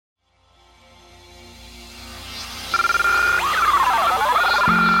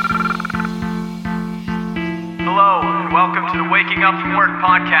to the Waking Up From Work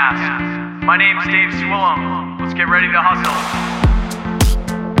podcast. My name's Dave Swillum. Let's get ready to hustle.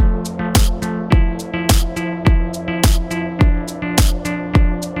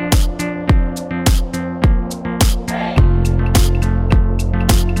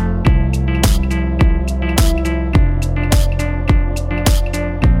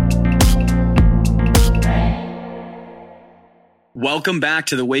 Welcome back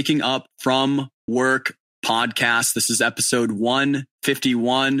to the Waking Up From Work podcast. This is episode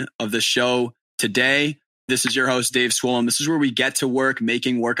 151 of the show today. This is your host, Dave Swillum. This is where we get to work,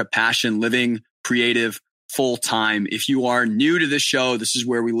 making work a passion, living creative full time. If you are new to this show, this is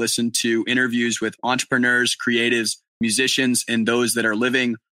where we listen to interviews with entrepreneurs, creatives, musicians, and those that are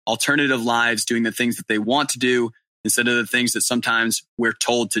living alternative lives, doing the things that they want to do instead of the things that sometimes we're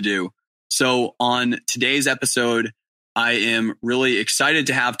told to do. So on today's episode, I am really excited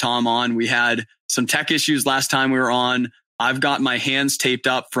to have Tom on. We had some tech issues last time we were on. I've got my hands taped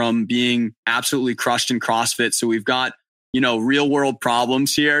up from being absolutely crushed in CrossFit. So we've got, real world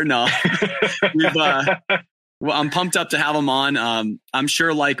problems here. No, I'm pumped up to have him on. I'm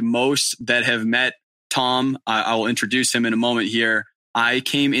sure like most that have met Tom, I will introduce him in a moment here. I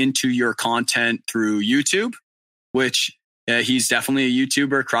came into your content through YouTube, which he's definitely a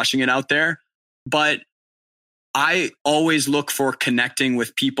YouTuber crushing it out there. But I always look for connecting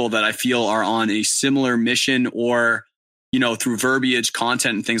with people that I feel are on a similar mission or, through verbiage,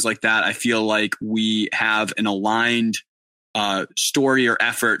 content and things like that. I feel like we have an aligned story or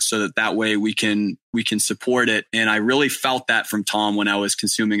effort so that way we can support it. And I really felt that from Tom when I was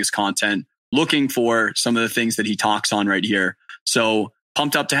consuming his content, looking for some of the things that he talks on right here. So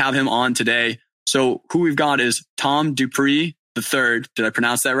pumped up to have him on today. So who we've got is Tom Dupree III. Did I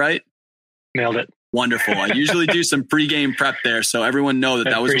pronounce that right? Nailed it. Wonderful. I usually do some pregame prep there, so everyone know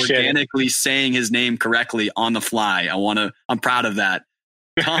that was organically saying his name correctly on the fly. I'm proud of that.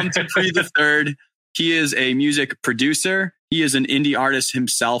 Tom Dupree III. He is a music producer. He is an indie artist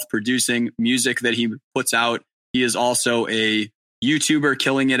himself, producing music that he puts out. He is also a YouTuber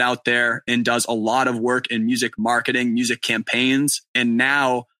killing it out there and does a lot of work in music marketing, music campaigns, and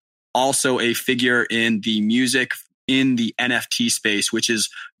now also a figure in the NFT space, which is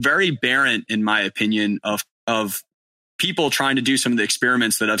very barren, in my opinion, of people trying to do some of the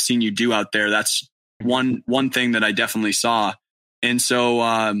experiments that I've seen you do out there. That's one thing that I definitely saw. And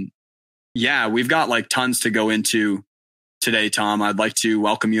so, we've got like tons to go into today, Tom. I'd like to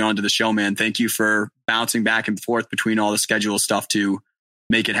welcome you onto the show, man. Thank you for bouncing back and forth between all the schedule stuff to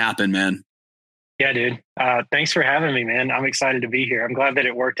make it happen, man. Yeah, dude. Thanks for having me, man. I'm excited to be here. I'm glad that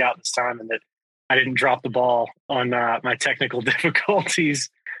it worked out this time and that I didn't drop the ball on my technical difficulties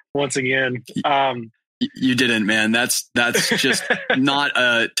once again. You didn't, man. That's just not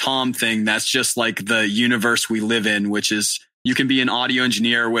a Tom thing. That's just like the universe we live in, which is you can be an audio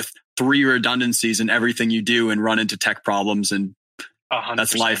engineer with 3 redundancies in everything you do and run into tech problems. And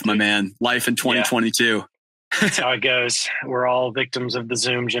that's life, my man. Life in 2022. Yeah. That's how it goes. We're all victims of the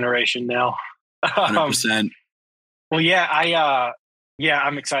Zoom generation now. 100%. Well,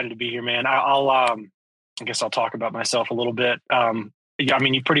 I'm excited to be here, man. I guess I'll talk about myself a little bit.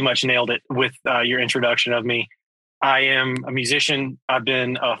 You pretty much nailed it with your introduction of me. I am a musician. I've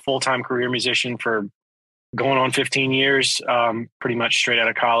been a full-time career musician for going on 15 years, pretty much straight out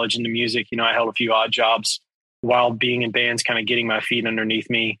of college into music. I held a few odd jobs while being in bands, kind of getting my feet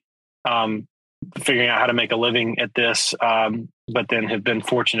underneath me, figuring out how to make a living at this, but then have been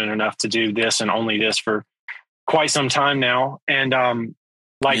fortunate enough to do this and only this for quite some time now. And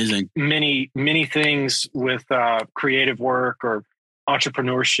Amazing. many things with creative work or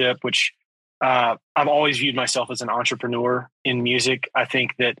entrepreneurship, which I've always viewed myself as an entrepreneur in music. I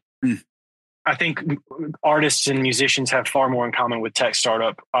think artists and musicians have far more in common with tech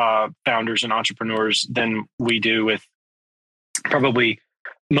startup founders and entrepreneurs than we do with probably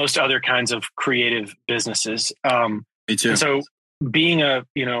most other kinds of creative businesses. Me too. And so being a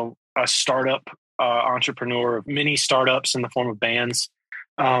startup entrepreneur of many startups in the form of bands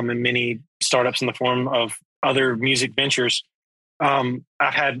and many startups in the form of other music ventures, I've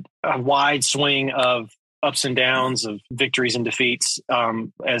had a wide swing of ups and downs, of victories and defeats,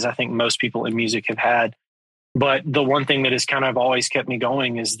 as I think most people in music have had. But the one thing that has kind of always kept me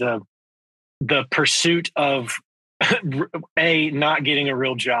going is the pursuit of A, not getting a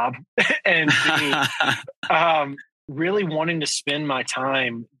real job, and B, really wanting to spend my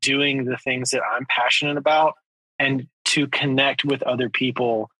time doing the things that I'm passionate about and to connect with other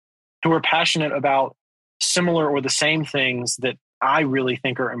people who are passionate about similar or the same things that I really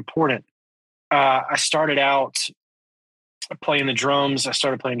think are important. I started out playing the drums. I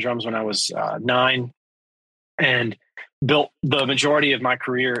started playing drums when I was 9. And built the majority of my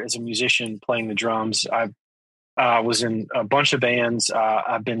career as a musician playing the drums. I was in a bunch of bands.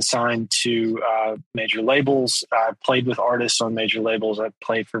 I've been signed to major labels. I played with artists on major labels. I've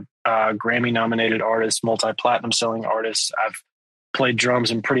played for Grammy-nominated artists, multi-platinum selling artists. I've played drums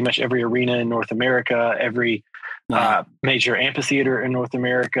in pretty much every arena in North America, every major amphitheater in North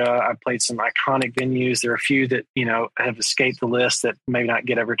America. I've played some iconic venues. There are a few that, have escaped the list that may not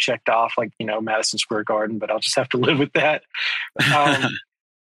get ever checked off, like, Madison Square Garden, but I'll just have to live with that.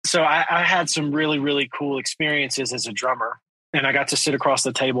 So I had some really, really cool experiences as a drummer, and I got to sit across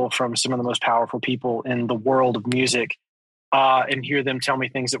the table from some of the most powerful people in the world of music and hear them tell me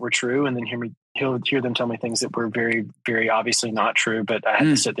things that were true, and then hear them tell me things that were very, very obviously not true, but I had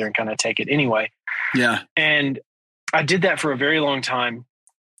to sit there and kind of take it anyway. Yeah. And I did that for a very long time.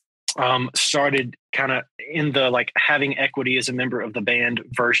 Started kind of in the like having equity as a member of the band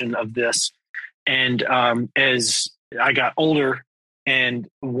version of this. And as I got older and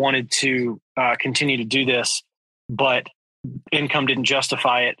wanted to continue to do this, but income didn't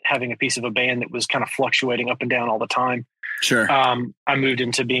justify it, having a piece of a band that was kind of fluctuating up and down all the time. Sure. I moved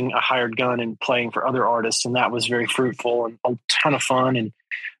into being a hired gun and playing for other artists, and that was very fruitful and a ton of fun. And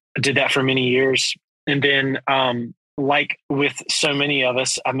I did that for many years. And then, like with so many of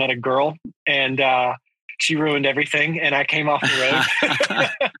us, I met a girl, and she ruined everything, and I came off the road.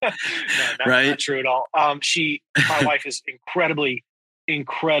 No, not true at all. My wife is incredibly,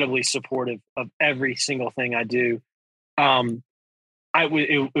 incredibly supportive of every single thing I do.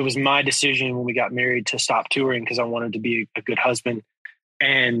 It was my decision when we got married to stop touring because I wanted to be a good husband.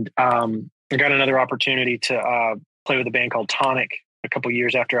 And I got another opportunity to play with a band called Tonic a couple of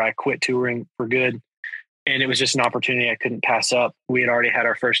years after I quit touring for good. And it was just an opportunity I couldn't pass up. We had already had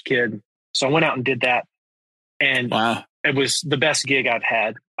our first kid. So I went out and did that. And It was the best gig I've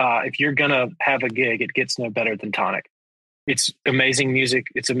had. If you're going to have a gig, it gets no better than Tonic. It's amazing music.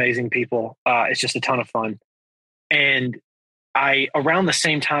 It's amazing people. It's just a ton of fun. And around the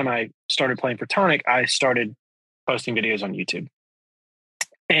same time I started playing for Tonic, I started posting videos on YouTube.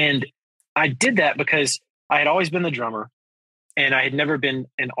 And I did that because I had always been the drummer and I had never been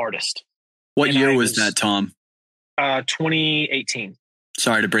an artist. What year was that, Tom? 2018.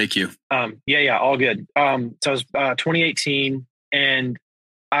 Sorry to break you. Yeah, all good. So it was 2018, and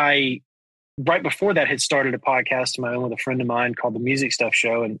I, right before that, had started a podcast of my own with a friend of mine called The Music Stuff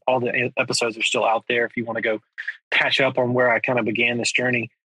Show, and all the episodes are still out there if you want to go catch up on where I kind of began this journey.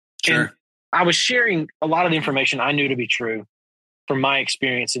 Sure. And I was sharing a lot of the information I knew to be true from my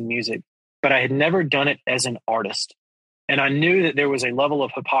experience in music, but I had never done it as an artist. And I knew that there was a level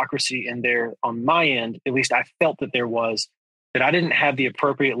of hypocrisy in there on my end, at least I felt that there was, that I didn't have the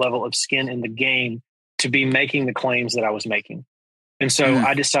appropriate level of skin in the game to be making the claims that I was making. And so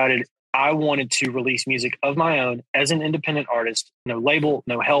I decided I wanted to release music of my own as an independent artist, no label,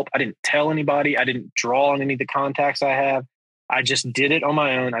 no help. I didn't tell anybody. I didn't draw on any of the contacts I have. I just did it on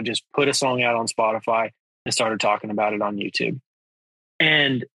my own. I just put a song out on Spotify and started talking about it on YouTube.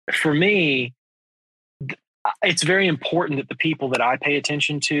 And for me, it's very important that the people that I pay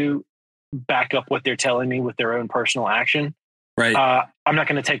attention to back up what they're telling me with their own personal action. Right. I'm not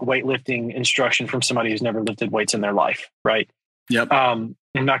going to take weightlifting instruction from somebody who's never lifted weights in their life. Right. Yep. I'm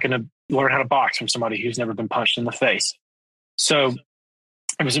not going to learn how to box from somebody who's never been punched in the face. So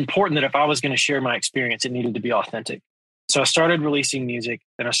it was important that if I was going to share my experience, it needed to be authentic. So I started releasing music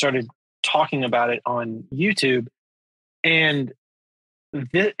and I started talking about it on YouTube, and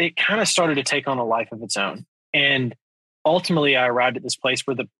it kind of started to take on a life of its own. And ultimately I arrived at this place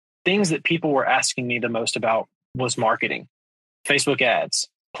where the things that people were asking me the most about was marketing, Facebook ads,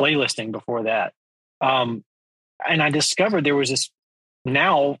 playlisting before that. And I discovered there was this,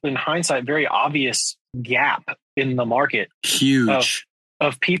 now in hindsight, very obvious gap in the market. Huge.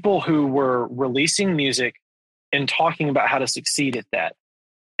 Of people who were releasing music and talking about how to succeed at that.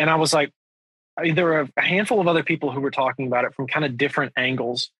 And I was like, there were a handful of other people who were talking about it from kind of different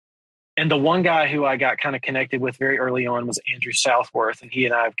angles. And the one guy who I got kind of connected with very early on was Andrew Southworth. And he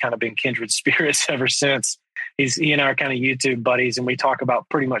and I have kind of been kindred spirits ever since. He and I are kind of YouTube buddies, and we talk about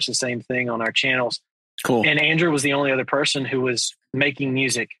pretty much the same thing on our channels. Cool. And Andrew was the only other person who was making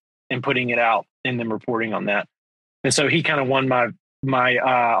music and putting it out and then reporting on that. And so he kind of won my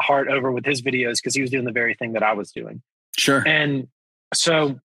heart over with his videos because he was doing the very thing that I was doing. Sure. And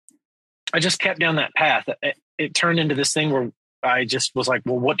so I just kept down that path. It turned into this thing where I just was like,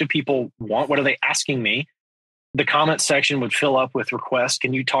 well, what do people want? What are they asking me? The comment section would fill up with requests.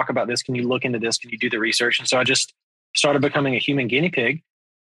 Can you talk about this? Can you look into this? Can you do the research? And so I just started becoming a human guinea pig,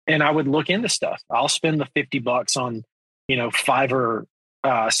 and I would look into stuff. I'll spend the $50 on, Fiverr,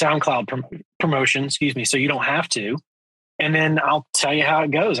 SoundCloud promotion, so you don't have to. And then I'll tell you how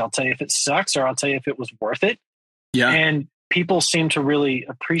it goes. I'll tell you if it sucks, or I'll tell you if it was worth it. Yeah. And people seem to really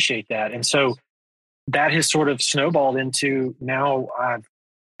appreciate that. And so that has sort of snowballed into, now I've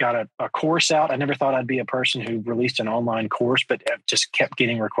got a course out. I never thought I'd be a person who released an online course, but I've just kept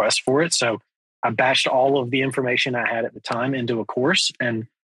getting requests for it. So I batched all of the information I had at the time into a course, and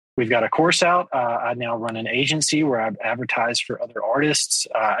we've got a course out. I now run an agency where I advertise for other artists.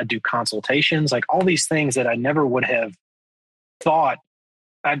 I do consultations, like all these things that I never would have thought.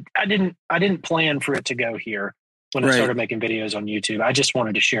 I didn't plan for it to go here when I started making videos on YouTube. I just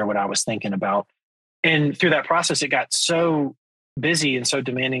wanted to share what I was thinking about. And through that process, it got so busy and so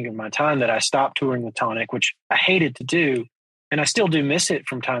demanding of my time that I stopped touring with Tonic, which I hated to do. And I still do miss it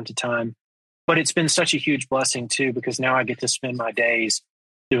from time to time. But it's been such a huge blessing too, because now I get to spend my days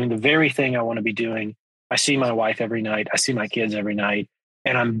doing the very thing I want to be doing. I see my wife every night. I see my kids every night.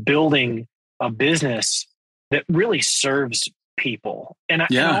 And I'm building a business that really serves people. And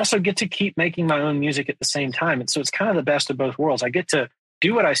I also get to keep making my own music at the same time. And so it's kind of the best of both worlds. I get to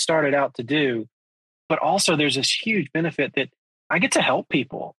do what I started out to do, but also there's this huge benefit that I get to help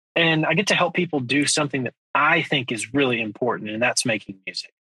people. And I get to help people do something that I think is really important, and that's making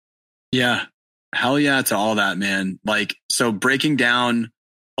music. Yeah. Hell yeah to all that, man. Like, so breaking down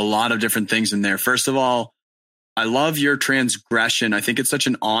a lot of different things in there. First of all, I love your transgression. I think it's such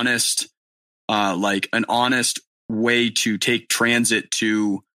an honest, way to take transit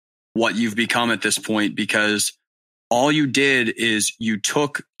to what you've become at this point, because all you did is you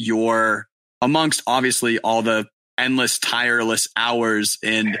took your, amongst obviously all the endless, tireless hours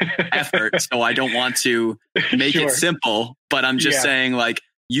and effort. So I don't want to make it simple, but I'm just saying, like,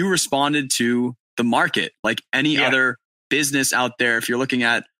 you responded to the market like any other business out there. If you're looking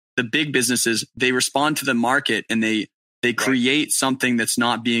at the big businesses, they respond to the market and they create something that's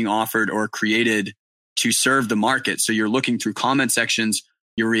not being offered or created to serve the market. So you're looking through comment sections,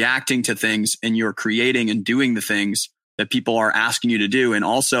 you're reacting to things, and you're creating and doing the things that people are asking you to do. And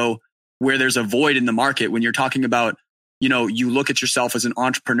also where there's a void in the market, when you're talking about, you know, you look at yourself as an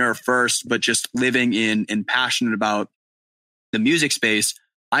entrepreneur first, but just living in and passionate about the music space.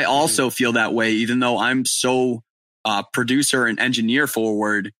 I also feel that way, even though I'm so producer and engineer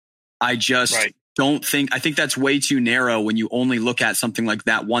forward. I just don't think, I think that's way too narrow when you only look at something like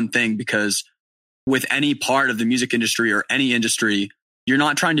that one thing, because with any part of the music industry or any industry, you're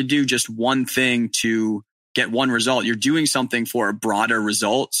not trying to do just one thing to get one result. You're doing something for a broader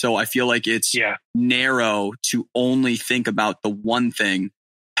result. So I feel like it's narrow to only think about the one thing.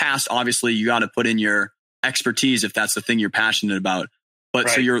 Past, obviously, you got to put in your expertise if that's the thing you're passionate about. But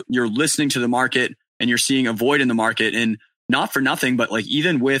so you're listening to the market and you're seeing a void in the market, and not for nothing, but like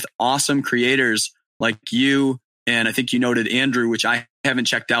even with awesome creators like you, and I think you noted Andrew, which I haven't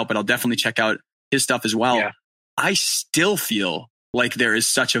checked out, but I'll definitely check out his stuff as well. Yeah. I still feel like there is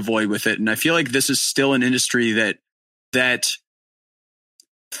such a void with it. And I feel like this is still an industry that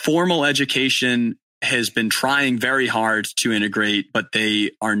formal education has been trying very hard to integrate, but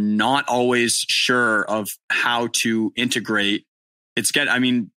they are not always sure of how to integrate.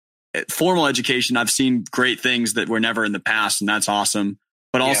 Formal education, I've seen great things that were never in the past, and that's awesome.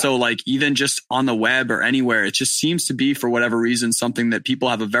 But also like even just on the web or anywhere, it just seems to be, for whatever reason, something that people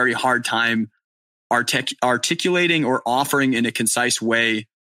have a very hard time articulating or offering in a concise way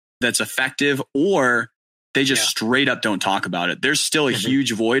that's effective, or they just straight up don't talk about it. There's still a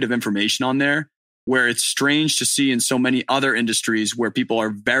huge void of information on there, where it's strange to see in so many other industries where people are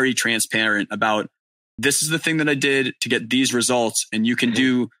very transparent about, this is the thing that I did to get these results, and you can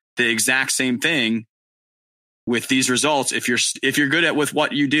do the exact same thing with these results. If you're good at with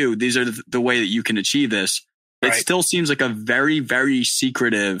what you do, these are the way that you can achieve this. It still seems like a very, very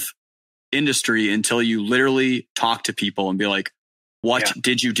secretive industry until you literally talk to people and be like, what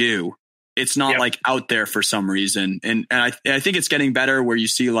did you do? It's not like out there for some reason. And I think it's getting better, where you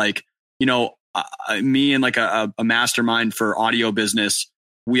see like, you know, me and like a mastermind for audio business,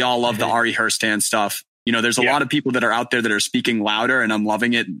 we all love the Ari Herstand stuff. You know, there's a lot of people that are out there that are speaking louder, and I'm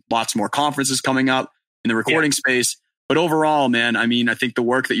loving it. Lots more conferences coming up in the recording space. But overall, man, I mean, I think the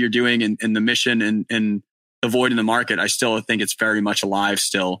work that you're doing and the mission and the void in the market, I still think it's very much alive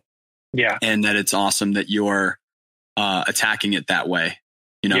still. Yeah. And that it's awesome that you're attacking it that way.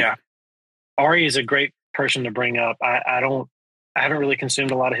 You know? Yeah. Ari is a great person to bring up. I haven't really consumed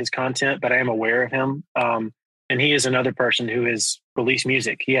a lot of his content, but I am aware of him. And he is another person who has released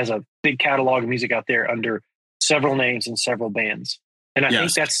music. He has a big catalog of music out there under several names and several bands. And I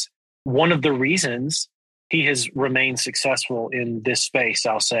think that's one of the reasons he has remained successful in this space,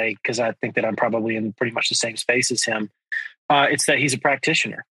 I'll say, because I think that I'm probably in pretty much the same space as him. It's that he's a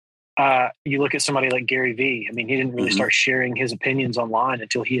practitioner. You look at somebody like Gary Vee. I mean, he didn't really start sharing his opinions online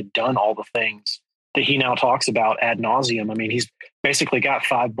until he had done all the things that he now talks about ad nauseum. I mean, he's basically got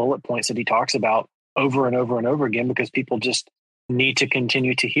 5 bullet points that he talks about over and over and over again because people just need to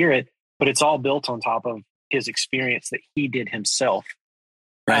continue to hear it. But it's all built on top of his experience that he did himself.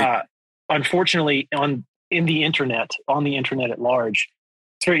 Right. Unfortunately, on the internet at large,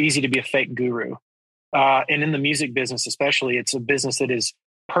 it's very easy to be a fake guru. And in the music business, especially, it's a business that is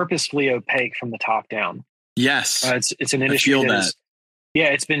purposefully opaque from the top down. Yes. It's an industry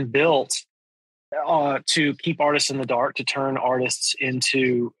it's been built to keep artists in the dark, to turn artists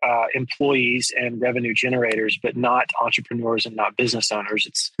into employees and revenue generators, but not entrepreneurs and not business owners.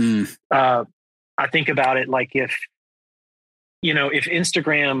 It's I think about it like if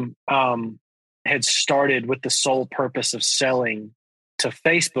Instagram had started with the sole purpose of selling to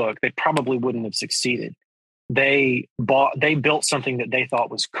Facebook, they probably wouldn't have succeeded. They built something that they thought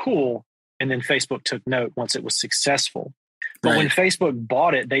was cool, and then Facebook took note once it was successful. But when Facebook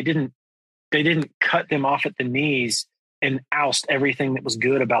bought it, they didn't cut them off at the knees and oust everything that was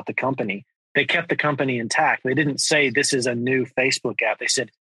good about the company. They kept the company intact. They didn't say this is a new Facebook app. They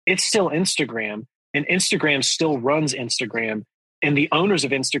said it's still Instagram, and Instagram still runs Instagram, and the owners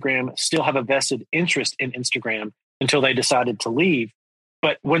of Instagram still have a vested interest in Instagram until they decided to leave.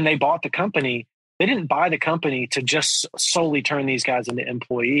 But when they bought the company, they didn't buy the company to just solely turn these guys into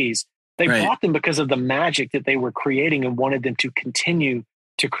employees. They bought them because of the magic that they were creating and wanted them to continue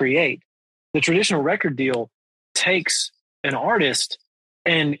to create. The traditional record deal takes an artist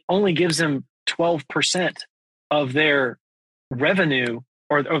and only gives them 12% of their revenue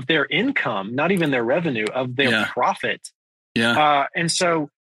or of their income, not even their revenue, of their profit. Yeah. And so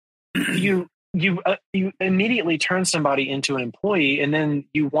you immediately turn somebody into an employee, and then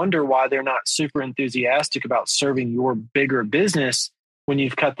you wonder why they're not super enthusiastic about serving your bigger business when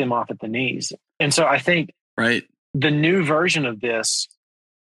you've cut them off at the knees. And so I think the new version of this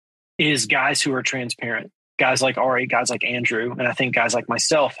is guys who are transparent, guys like Ari, guys like Andrew, and I think guys like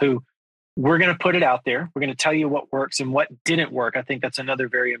myself who we're going to put it out there. We're going to tell you what works and what didn't work. I think that's another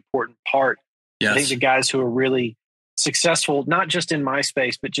very important part. Yes. I think the guys who are really successful, not just in my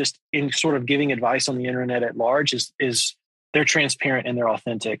space, but just in sort of giving advice on the internet at large is they're transparent and they're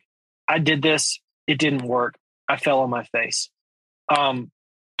authentic. I did this. It didn't work. I fell on my face.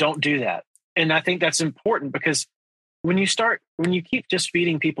 Don't do that. And I think that's important because when you keep just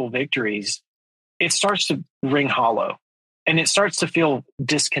feeding people victories, it starts to ring hollow and it starts to feel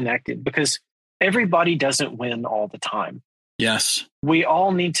disconnected because everybody doesn't win all the time. Yes. We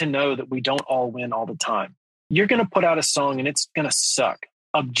all need to know that we don't all win all the time. You're going to put out a song and it's going to suck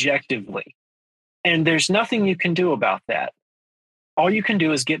objectively. And there's nothing you can do about that. All you can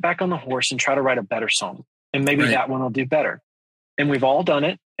do is get back on the horse and try to write a better song. And maybe that one will do better. And we've all done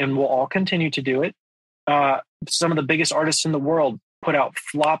it and we'll all continue to do it. Some of the biggest artists in the world put out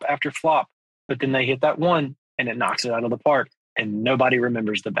flop after flop, but then they hit that one and it knocks it out of the park and nobody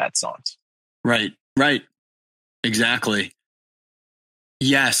remembers the bad songs. Right. Exactly.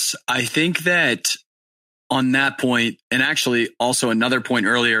 Yes. I think that on that point, and actually also another point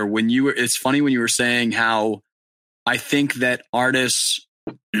earlier, it's funny when you were saying how I think that artists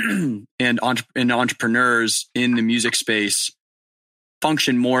and entrepreneurs in the music space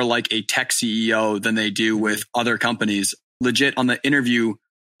function more like a tech CEO than they do with other companies. Legit, on the interview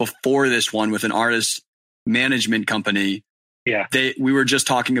before this one with an artist management company, we were just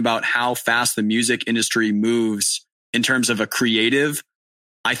talking about how fast the music industry moves in terms of a creative.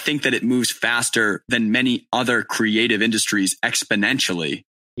 I think that it moves faster than many other creative industries exponentially.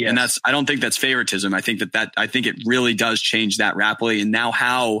 Yes. And I don't think that's favoritism. I think that it really does change that rapidly. And now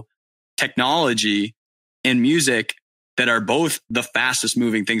how technology and music that are both the fastest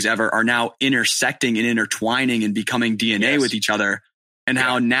moving things ever are now intersecting and intertwining and becoming DNA with each other. And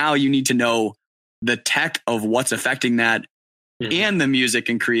how now you need to know the tech of what's affecting that and the music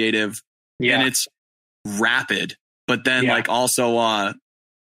and creative. Yeah. And it's rapid. But then also on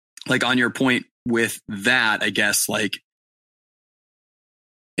your point with that, I guess,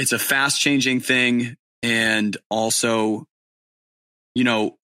 it's a fast changing thing. And also,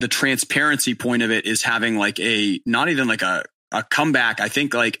 the transparency point of it is having not even a comeback. I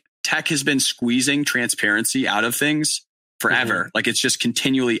think tech has been squeezing transparency out of things forever. It's just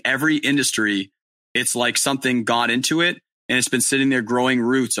continually every industry. It's like something got into it and it's been sitting there growing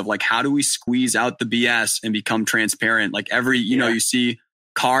roots of how do we squeeze out the BS and become transparent? You see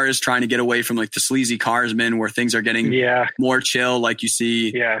cars trying to get away from the sleazy carsman where things are getting more chill. You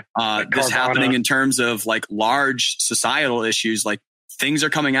see this happening in terms of large societal issues. Things are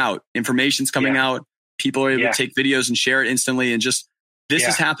coming out, information's coming out. People are able to take videos and share it instantly and just This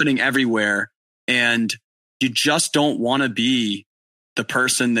is happening everywhere. And you just don't want to be the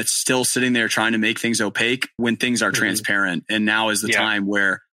person that's still sitting there trying to make things opaque when things are transparent. And now is the time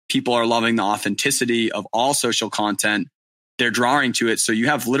where people are loving the authenticity of all social content. They're drawing to it. So you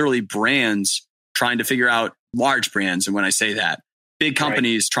have literally brands trying to figure out, large brands. And when I say that, big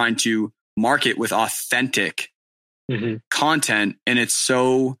companies trying to market with authentic content. And it's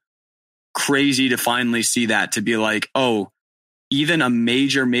so crazy to finally see that, to be like, oh, even a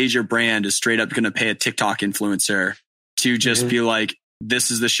major brand is straight up going to pay a TikTok influencer to just be like,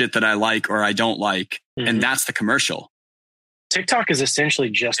 this is the shit that I like or I don't like. And that's the commercial. TikTok is essentially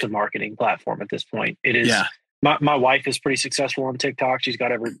just a marketing platform at this point. It is. My wife is pretty successful on TikTok. She's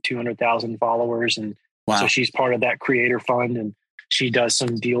got over 200,000 followers. And so she's part of that creator fund, and she does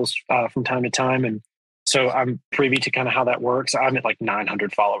some deals from time to time. And so I'm privy to kind of how that works. I'm at like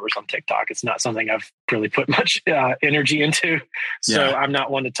 900 followers on TikTok. It's not something I've really put much energy into. So I'm not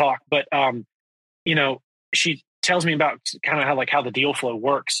one to talk, but she tells me about kind of how the deal flow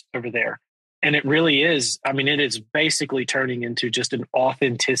works over there. And it really is, it is basically turning into just an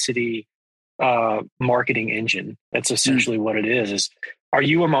authenticity marketing engine. That's essentially what it is. Are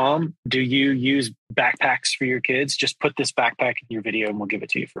you a mom? Do you use backpacks for your kids? Just put this backpack in your video and we'll give it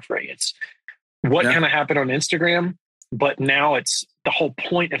to you for free. It's what kind of happened on Instagram, but now it's the whole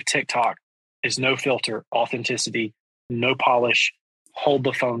point of TikTok is no filter, authenticity, no polish, hold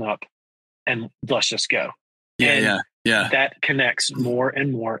the phone up and let's just go. That connects more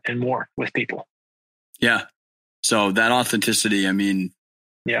and more and more with people. Yeah. So that authenticity,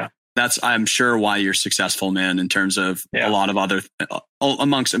 that's, I'm sure, why you're successful, man, in terms of a lot of other,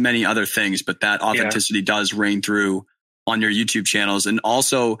 amongst many other things, but that authenticity does reign through on your YouTube channels. And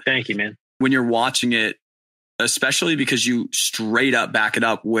also, thank you, man. When you're watching it, especially because you straight up back it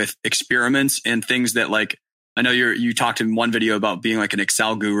up with experiments and things that, like, I know you talked in one video about being like an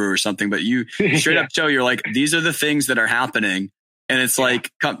Excel guru or something, but you straight up show you're like, these are the things that are happening. And it's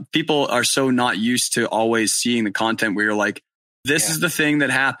like, people are so not used to always seeing the content where you're like, this is the thing that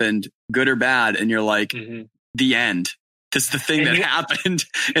happened, good or bad. And you're like, the end. This is the thing that happened.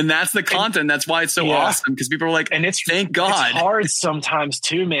 And that's the content. That's why it's so awesome. Because people are like, and thank God. It's hard sometimes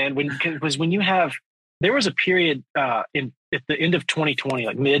too, man. Because when you have, there was a period at the end of 2020,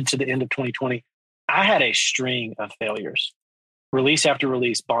 like mid to the end of 2020, I had a string of failures, release after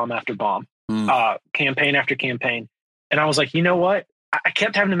release, bomb after bomb, campaign after campaign. And I was like, you know what? I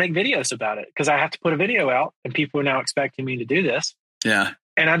kept having to make videos about it because I have to put a video out and people are now expecting me to do this. Yeah.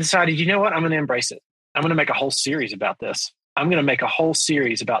 And I decided, you know what? I'm going to embrace it. I'm going to make a whole series about this. I'm going to make a whole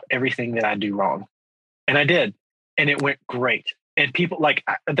series about everything that I do wrong. And I did. And it went great. And people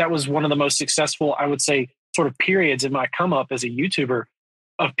that was one of the most successful, I would say, sort of periods in my come up as a YouTuber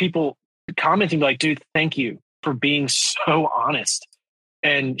of people commenting like, dude, thank you for being so honest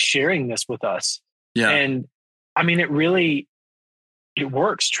and sharing this with us. Yeah. And it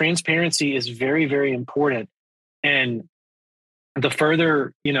works. Transparency is very, very important. And the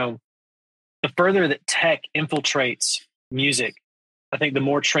further that tech infiltrates music, I think the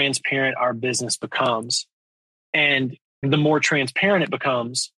more transparent our business becomes. And the more transparent it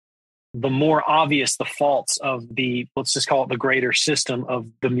becomes, the more obvious the faults of let's just call it the greater system of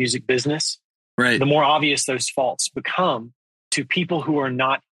the music business. Right. The more obvious those faults become to people who are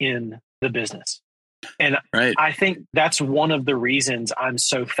not in the business. And I think that's one of the reasons I'm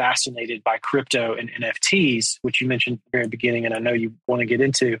so fascinated by crypto and NFTs, which you mentioned at the very beginning, and I know you want to get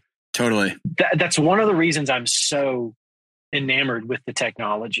into. Totally. That's one of the reasons I'm so enamored with the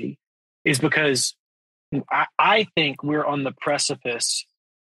technology, is because I think we're on the precipice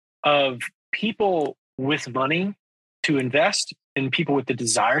of people with money to invest and people with the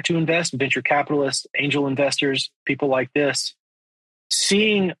desire to invest, venture capitalists, angel investors, people like this,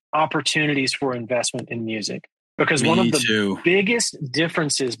 seeing opportunities for investment in music. Because one of the biggest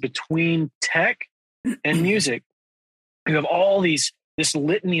differences between tech and music, you have all this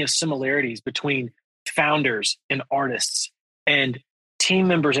litany of similarities between founders and artists and team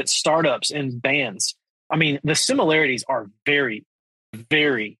members at startups and bands. The similarities are very,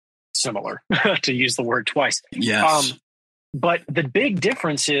 very similar, to use the word twice. Yes. But the big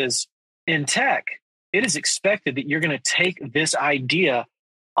difference is in tech, it is expected that you're going to take this idea,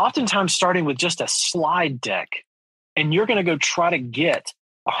 oftentimes starting with just a slide deck, and you're going to go try to get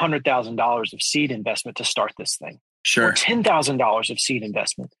 $100,000 of seed investment to start this thing. Sure. Or $10,000 of seed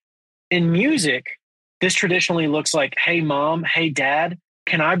investment. In music, this traditionally looks like, hey, mom, hey, dad,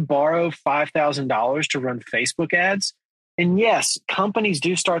 can I borrow $5,000 to run Facebook ads? And yes, companies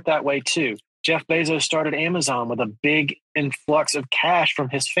do start that way too. Jeff Bezos started Amazon with a big influx of cash from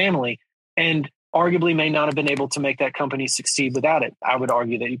his family. And arguably may not have been able to make that company succeed without it. I would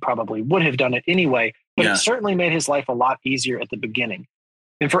argue that he probably would have done it anyway, but it certainly made his life a lot easier at the beginning.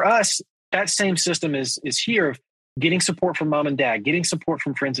 And for us, that same system is here of getting support from mom and dad, getting support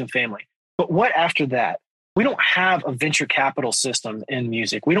from friends and family. But what after that? We don't have a venture capital system in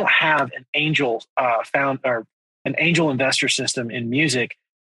music. We don't have an angel an angel investor system in music,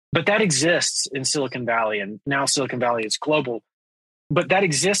 but that exists in Silicon Valley, and now Silicon Valley is global. But that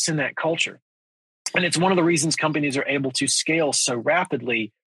exists in that culture. And it's one of the reasons companies are able to scale so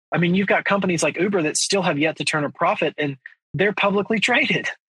rapidly. I mean, you've got companies like Uber that still have yet to turn a profit, and they're publicly traded.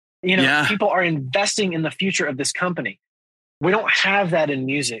 People are investing in the future of this company. We don't have that in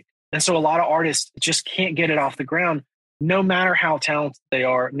music. And so a lot of artists just can't get it off the ground, no matter how talented they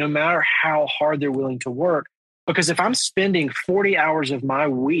are, no matter how hard they're willing to work. Because if I'm spending 40 hours of my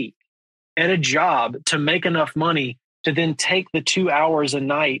week at a job to make enough money to then take the 2 hours a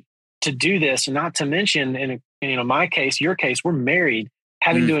night to do this, not to mention in my case, your case, we're married,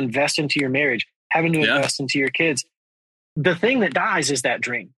 having to invest into your marriage, having to invest into your kids. The thing that dies is that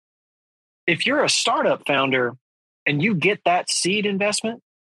dream. If you're a startup founder and you get that seed investment,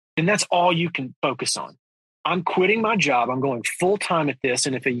 then that's all you can focus on. I'm quitting my job. I'm going full time at this.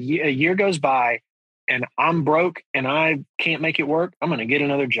 And if a year goes by and I'm broke and I can't make it work, I'm going to get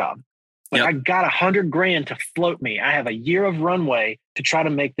another job. But I got $100,000 to float me. I have a year of runway to try to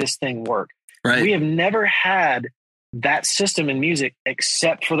make this thing work. Right. We have never had that system in music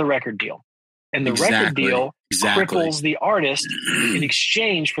except for the record deal. And the record deal cripples the artist in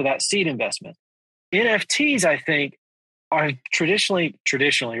exchange for that seed investment. NFTs, I think, are traditionally,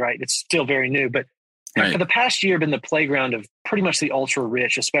 right? It's still very new, but for the past year been the playground of pretty much the ultra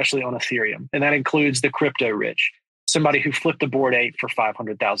rich, especially on Ethereum. And that includes the crypto rich, somebody who flipped a Bored Ape for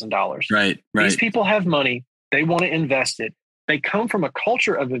 $500,000. Right. These people have money. They want to invest it. They come from a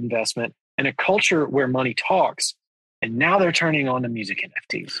culture of investment and a culture where money talks. And now they're turning on to music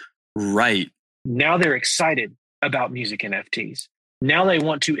NFTs. Right. Now they're excited about music NFTs. Now they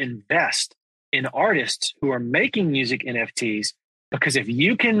want to invest in artists who are making music NFTs, because if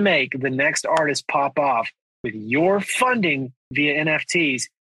you can make the next artist pop off with your funding via NFTs,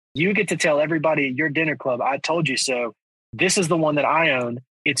 you get to tell everybody at your dinner club, I told you so. This is the one that I own.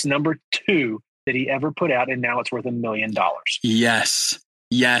 It's number 2 that he ever put out, and now it's worth $1 million. Yes.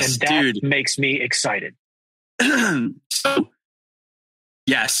 And that makes me excited. So,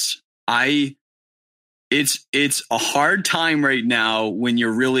 yes, it's a hard time right now when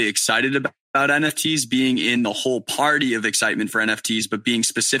you're really excited about NFTs, being in the whole party of excitement for NFTs, but being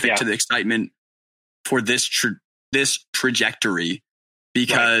specific to the excitement for this trajectory.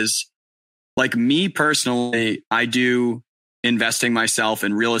 Because like me personally, I do investing myself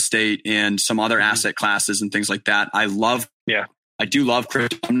in real estate and some other asset classes and things like that. I do love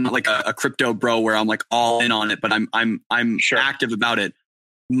crypto. I'm not like a crypto bro where I'm like all in on it, but I'm active about it.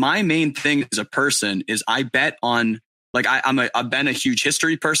 My main thing as a person is I bet on, like I've been a huge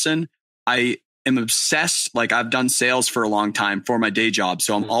history person. I am obsessed. Like I've done sales for a long time for my day job.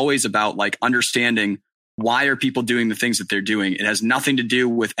 So I'm always about like understanding, why are people doing the things that they're doing? It has nothing to do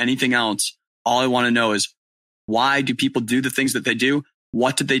with anything else. All I want to know is, why do people do the things that they do?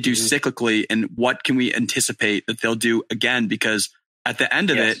 What did they do cyclically? And what can we anticipate that they'll do again? Because at the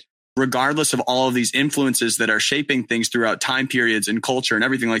end of it, regardless of all of these influences that are shaping things throughout time periods and culture and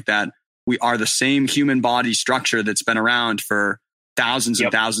everything like that, we are the same human body structure that's been around for thousands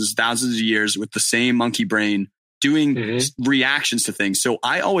and thousands of years with the same monkey brain doing reactions to things. So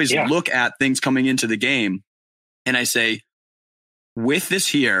I always look at things coming into the game and I say, with this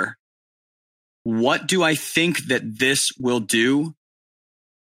here, what do I think that this will do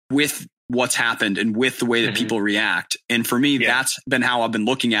with what's happened and with the way that people react? And for me, that's been how I've been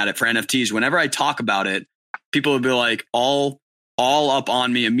looking at it for NFTs. Whenever I talk about it, people will be like all up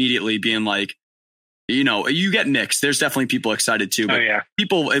on me immediately, being like, you know, you get mixed. There's definitely people excited too. But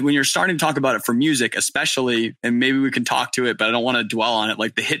people, when you're starting to talk about it for music, especially, and maybe we can talk to it, but I don't want to dwell on it,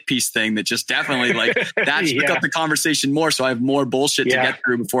 like the hit piece thing that just definitely like that took up the conversation more. So I have more bullshit to get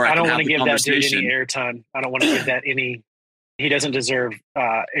through before I can have the conversation. I don't want to give that dude any airtime. I don't want to give that any, he doesn't deserve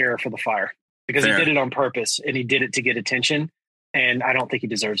air for the fire, because he did it on purpose and he did it to get attention. And I don't think he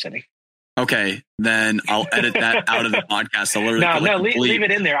deserves any. Okay, then I'll edit that out of the podcast. Leave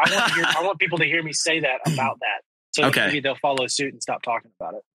it in there. I want people to hear me say that about that. So maybe they'll follow suit and stop talking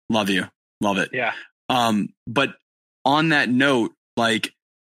about it. Love you. Love it. Yeah. But on that note, like,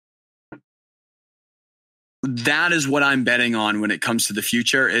 that is what I'm betting on when it comes to the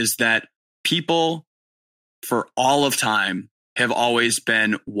future, is that people for all of time have always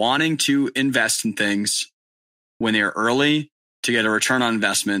been wanting to invest in things when they're early to get a return on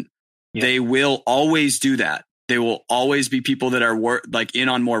investment. They will always do that. They will always be people that are like in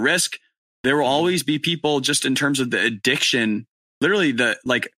on more risk. There will always be people just in terms of the addiction. Literally,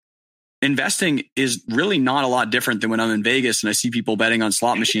 investing is really not a lot different than when I'm in Vegas and I see people betting on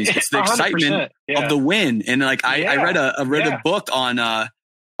slot machines. It's the excitement of the win. And like I read a book on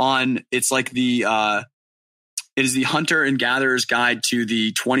it's like it is the Hunter and Gatherer's Guide to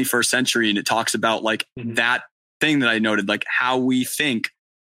the 21st Century, and it talks about like that thing that I noted, like how we think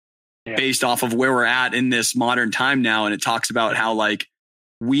based off of where we're at in this modern time now. And it talks about how like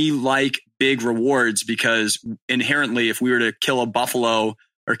we like big rewards because inherently, if we were to kill a buffalo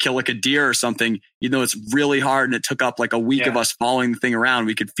or kill like a deer or something, it's really hard and it took up like a week of us following the thing around.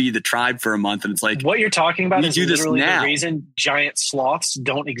 We could feed the tribe for a month. And it's like, what you're talking about is literally the reason giant sloths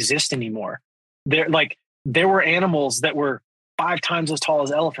don't exist anymore. There were animals that were 5 times as tall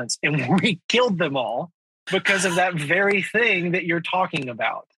as elephants, and we killed them all because of that very thing that you're talking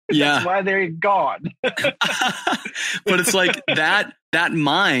about. Yeah. That's why they're gone. But it's like that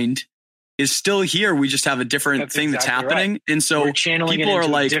mind is still here. We just have a different thing that's happening. Right. And so we're channeling people are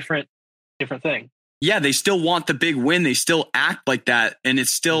like different thing. Yeah. They still want the big win. They still act like that. And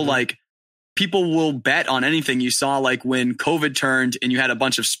it's still like people will bet on anything. You saw like when COVID turned and you had a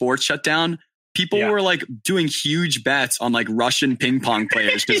bunch of sports shut down, people were like doing huge bets on like Russian ping pong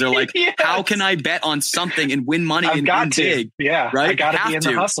players because they're like, how can I bet on something and win money and win big? Yeah, right. I got to be in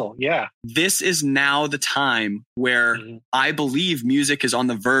the hustle. Yeah. This is now the time where I believe music is on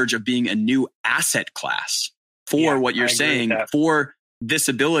the verge of being a new asset class for what you're saying, for this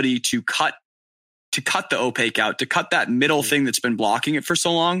ability to cut the opaque out, to cut that middle thing that's been blocking it for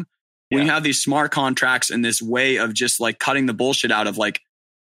so long. When you have these smart contracts and this way of just like cutting the bullshit out of like,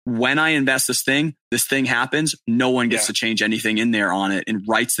 when I invest this thing happens. No one gets to change anything in there on it and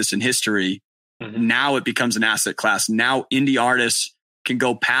writes this in history. Now it becomes an asset class. Now indie artists can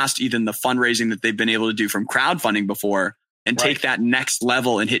go past even the fundraising that they've been able to do from crowdfunding before and take that next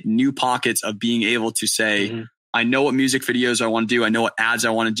level and hit new pockets of being able to say, I know what music videos I want to do. I know what ads I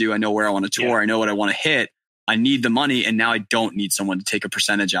want to do. I know where I want to tour. I know what I want to hit. I need the money, and now I don't need someone to take a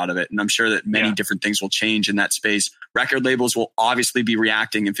percentage out of it. And I'm sure that many different things will change in that space. Record labels will obviously be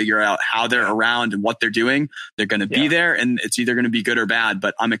reacting and figure out how they're around and what they're doing. They're going to be there, and it's either going to be good or bad.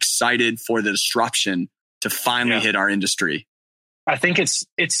 But I'm excited for the disruption to finally hit our industry. I think it's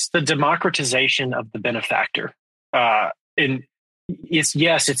the democratization of the benefactor. And it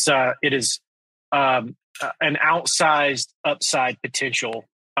is an outsized upside potential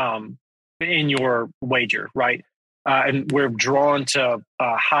in your wager, right? And we're drawn to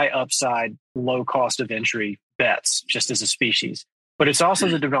high upside, low cost of entry bets just as a species. But it's also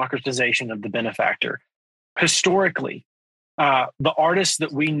the democratization of the benefactor. Historically, the artists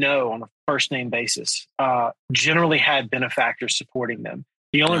that we know on a first name basis generally had benefactors supporting them.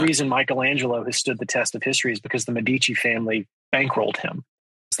 The only reason Michelangelo has stood the test of history is because the Medici family bankrolled him.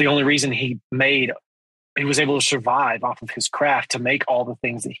 It's the only reason he was able to survive off of his craft to make all the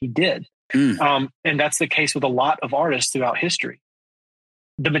things that he did. And that's the case with a lot of artists throughout history.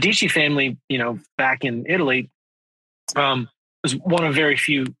 The Medici family, back in Italy, was one of very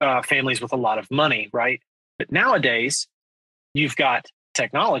few families with a lot of money, right? But nowadays, you've got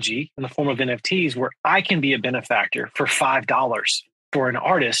technology in the form of NFTs where I can be a benefactor for $5 for an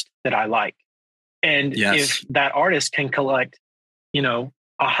artist that I like. And if that artist can collect,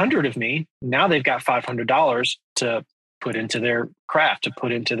 100 of me, now they've got $500 to put into their craft, to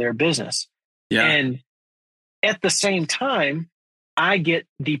put into their business. Yeah. And at the same time, I get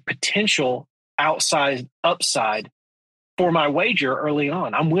the potential outsized upside for my wager early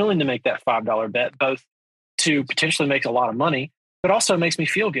on. I'm willing to make that $5 bet, both to potentially make a lot of money, but also makes me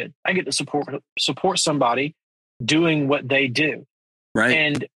feel good. I get to support somebody doing what they do. Right.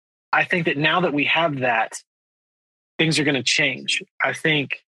 And I think that now that we have that, things are going to change. I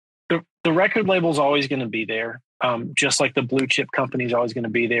think the record label is always going to be there. Just like the blue chip company is always going to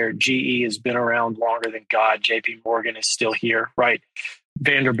be there. GE has been around longer than God. JP Morgan is still here, right?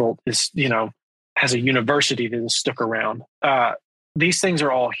 Vanderbilt is, has a university that has stuck around. These things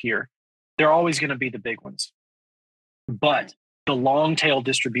are all here. They're always going to be the big ones. But the long tail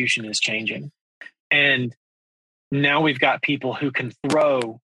distribution is changing. And now we've got people who can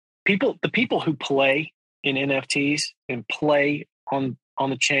the people who play in NFTs and play on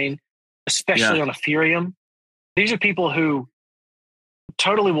the chain, especially on Ethereum. These are people who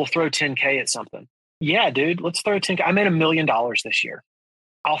totally will throw 10K at something. Yeah, dude, let's throw 10K. I made $1 million this year.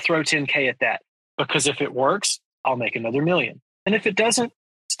 I'll throw 10K at that because if it works, I'll make another $1 million. And if it doesn't,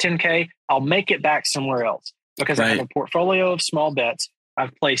 it's 10K. I'll make it back somewhere else because I have a portfolio of small bets.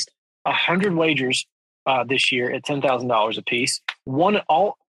 I've placed 100 wagers this year at $10,000 a piece.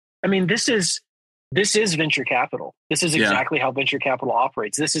 I mean, this is venture capital. This is exactly how venture capital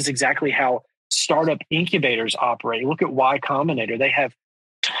operates. This is exactly how startup incubators operate. Look at Y Combinator. They have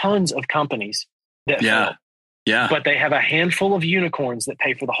tons of companies that fail. Yeah. But they have a handful of unicorns that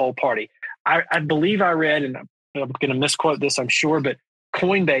pay for the whole party. I believe I read, and I'm going to misquote this, I'm sure, but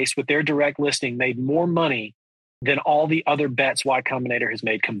Coinbase with their direct listing made more money than all the other bets Y Combinator has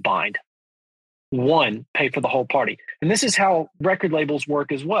made combined. One, pay for the whole party. And this is how record labels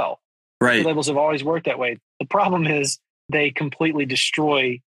work as well. Right. Record labels have always worked that way. The problem is they completely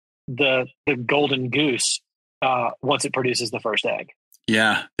destroy the golden goose once it produces the first egg.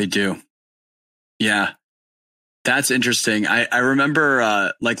 Yeah, they do. Yeah. That's interesting. I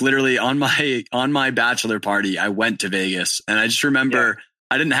remember like literally on my bachelor party, I went to Vegas, and I just remember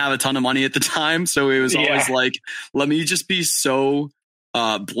I didn't have a ton of money at the time. So it was always like, let me just be so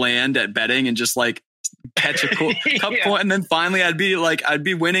bland at betting and just like catch a couple point. And then finally I'd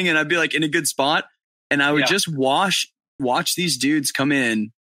be winning and I'd be like in a good spot. And I would just watch these dudes come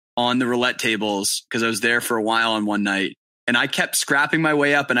in on the roulette tables, because I was there for a while on one night. And I kept scrapping my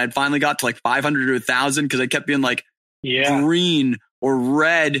way up, and I'd finally got to like 500 to 1,000, because I kept being like green or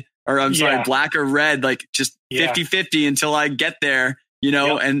red, or I'm sorry, black or red, like just 50-50 until I get there, you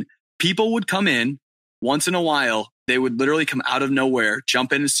know. And people would come in once in a while. They would literally come out of nowhere,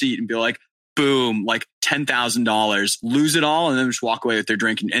 jump in a seat and be like, boom, like $10,000, lose it all, and then just walk away with their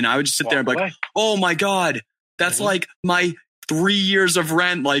drink. And I would just sit there and be like, oh my God, that's like my 3 years of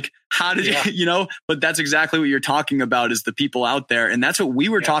rent. Like, how did you know? But that's exactly what you're talking about, is the people out there. And that's what we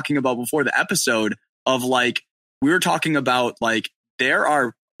were talking about before the episode of, like, we were talking about, like, there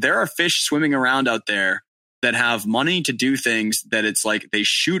are fish swimming around out there that have money to do things that it's like they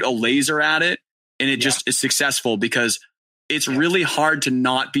shoot a laser at it and it just is successful, because it's really hard to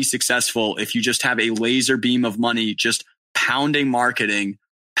not be successful if you just have a laser beam of money, just pounding marketing,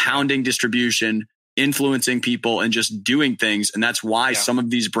 pounding distribution, influencing people, and just doing things. And that's why some of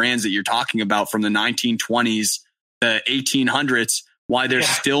these brands that you're talking about from the 1920s, the 1800s, why they're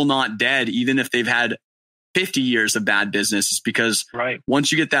still not dead, even if they've had 50 years of bad business, is because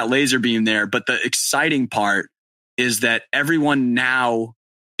once you get that laser beam there. But the exciting part is that everyone now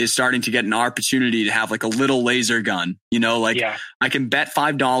is starting to get an opportunity to have like a little laser gun, you know, like I can bet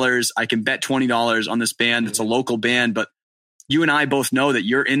 $5, I can bet $20 on this band. It's a local band, but you and I both know that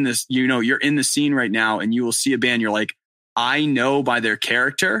you're in this, you know, you're in the scene right now, and you will see a band. You're like, I know by their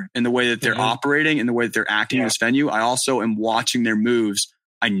character and the way that they're operating and the way that they're acting in this venue. I also am watching their moves.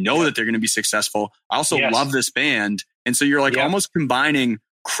 I know that they're going to be successful. I also love this band. And so you're like almost combining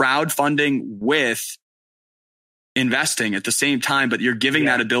crowdfunding with investing at the same time, but you're giving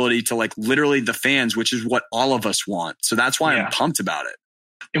that ability to like literally the fans, which is what all of us want. So that's why I'm pumped about it.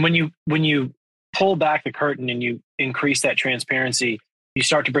 And when you pull back the curtain and you increase that transparency, you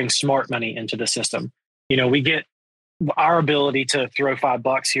start to bring smart money into the system. You know, we get our ability to throw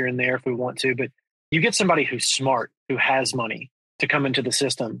 $5 here and there if we want to, but you get somebody who's smart, who has money to come into the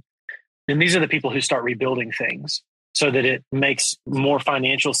system. And these are the people who start rebuilding things so that it makes more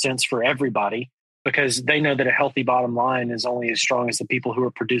financial sense for everybody, because they know that a healthy bottom line is only as strong as the people who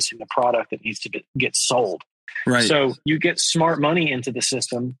are producing the product that needs to get sold. Right. So you get smart money into the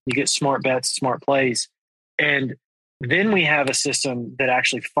system, you get smart bets, smart plays, and then we have a system that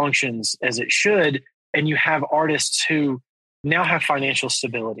actually functions as it should, and you have artists who now have financial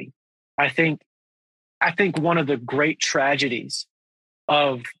stability. I think one of the great tragedies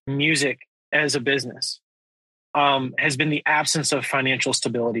of music as a business has been the absence of financial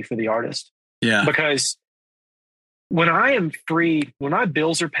stability for the artist. Yeah. Because when I am free, when my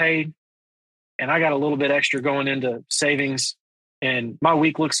bills are paid and I got a little bit extra going into savings and my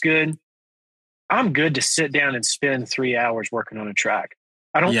week looks good, I'm good to sit down and spend 3 hours working on a track.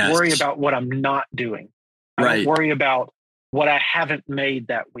 I don't worry about what I'm not doing. I don't worry about what I haven't made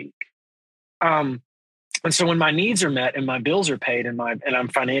that week. And so when my needs are met and my bills are paid and I'm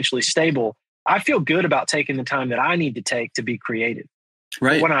financially stable, I feel good about taking the time that I need to take to be creative.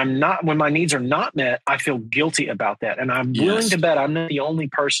 Right. When my needs are not met, I feel guilty about that. And I'm willing to bet I'm not the only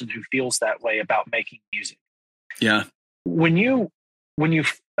person who feels that way about making music. Yeah. When you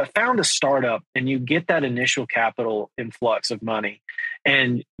found a startup and you get that initial capital influx of money,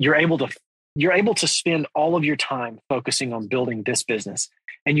 and you're able to spend all of your time focusing on building this business,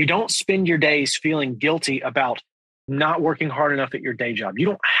 and you don't spend your days feeling guilty about not working hard enough at your day job. You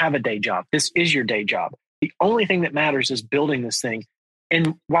don't have a day job. This is your day job. The only thing that matters is building this thing.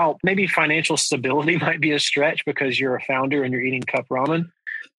 And while maybe financial stability might be a stretch because you're a founder and you're eating cup ramen,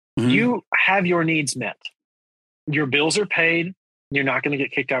 you have your needs met. Your bills are paid. You're not going to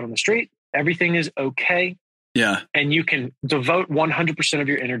get kicked out on the street. Everything is okay. Yeah. And you can devote 100% of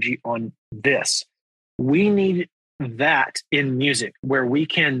your energy on this. We need that in music where we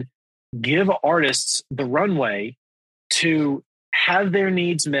can give artists the runway to have their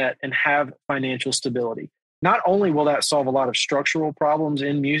needs met and have financial stability. Not only will that solve a lot of structural problems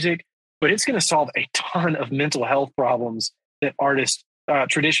in music, but it's going to solve a ton of mental health problems that artists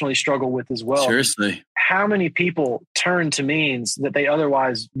traditionally struggle with as well. Seriously. How many people turn to means that they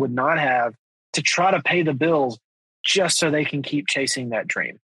otherwise would not have to try to pay the bills just so they can keep chasing that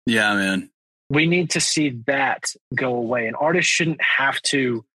dream? Yeah, man. We need to see that go away. And artists shouldn't have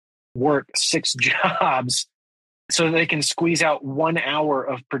to work 6 jobs so they can squeeze out 1 hour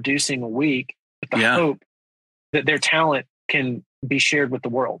of producing a week with the hope that their talent can be shared with the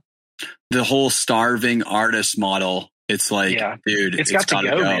world. The whole starving artist model, it's like, dude, it's got to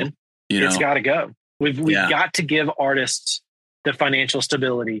go, man. It's got to go. We've got to give artists the financial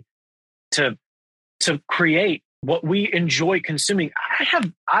stability to create what we enjoy consuming.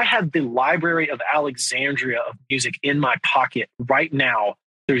 I have the Library of Alexandria of music in my pocket right now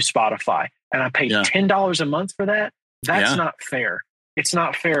through Spotify, and I pay $10 a month for that. That's not fair. It's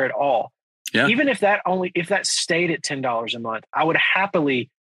not fair at all. Yeah. Even if that stayed at $10 a month, I would happily,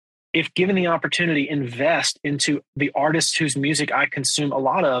 if given the opportunity, invest into the artists whose music I consume a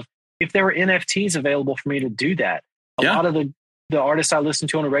lot of. If there were NFTs available for me to do that, a lot of the artists I listen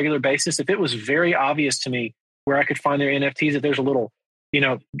to on a regular basis, if it was very obvious to me where I could find their NFTs, if there's a little, you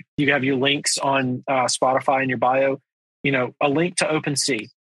have your links on Spotify in your bio, a link to OpenSea.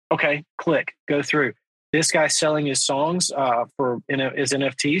 Okay, click, go through. This guy's selling his songs for his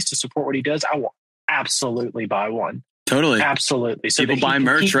NFTs to support what he does. I will absolutely buy one. Totally. Absolutely. So people buy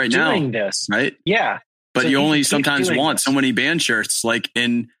merch right now. This. Right? Yeah. But so you only sometimes want so many band shirts.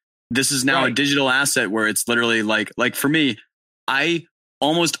 This is now a digital asset where it's literally like for me, I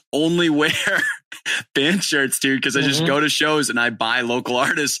almost only wear band shirts, dude, because I just go to shows and I buy local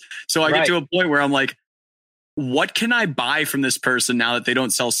artists. So I get to a point where I'm like, what can I buy from this person now that they don't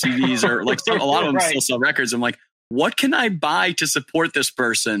sell CDs or a lot of them still sell records? I'm like, what can I buy to support this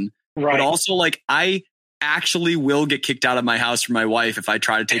person? Right. But also I actually will get kicked out of my house from my wife if I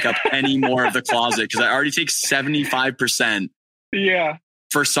try to take up any more of the closet because I already take 75%. Yeah.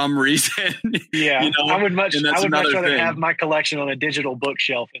 For some reason. Yeah. I would much rather have my collection on a digital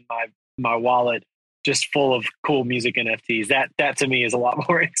bookshelf in my wallet just full of cool music NFTs. That to me is a lot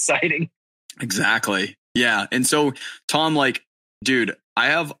more exciting. Exactly. Yeah. And so, Tom, dude, I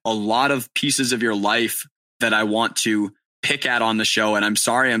have a lot of pieces of your life that I want to pick at on the show. And I'm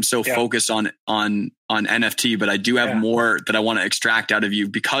sorry I'm so focused on NFT, but I do have more that I want to extract out of you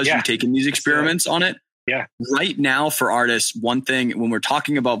because you've taken these experiments on it. Yeah. Right now for artists, one thing when we're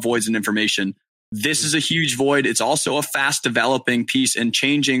talking about voids in information, this is a huge void. It's also a fast developing piece and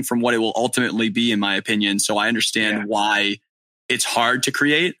changing from what it will ultimately be, in my opinion. So I understand why it's hard to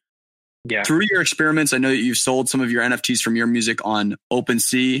create. Yeah. Through your experiments, I know that you've sold some of your NFTs from your music on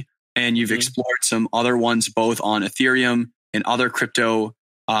OpenSea, and you've explored some other ones both on Ethereum and other crypto.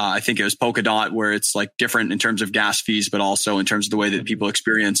 I think it was Polkadot, where it's different in terms of gas fees, but also in terms of the way that people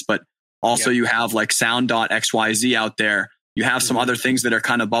experience. But also you have Sound.xyz out there. You have some other things that are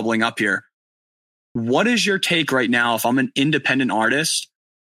kind of bubbling up here. What is your take right now? If I'm an independent artist,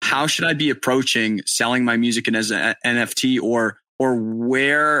 how should I be approaching selling my music as an NFT, or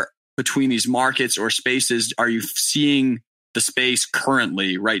where between these markets or spaces are you seeing the space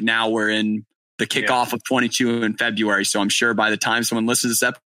currently? Right now, we're in the kickoff of 22 in February. So I'm sure by the time someone listens to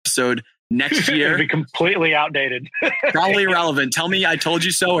this episode next year, it'll be completely outdated. Probably irrelevant. Tell me I told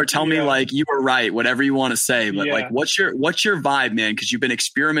you so, or tell me you were right, whatever you want to say. But what's your vibe, man? Because you've been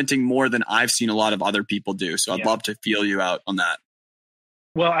experimenting more than I've seen a lot of other people do. So I'd love to feel you out on that.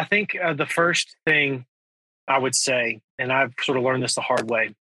 Well, I think the first thing I would say, and I've sort of learned this the hard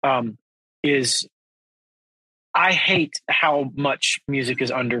way, is I hate how much music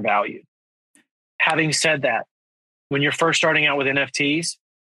is undervalued. Having said that, when you're first starting out with NFTs,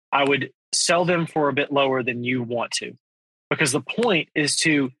 I would sell them for a bit lower than you want to, because the point is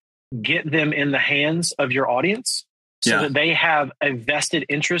to get them in the hands of your audience so that they have a vested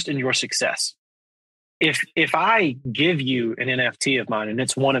interest in your success. If I give you an NFT of mine and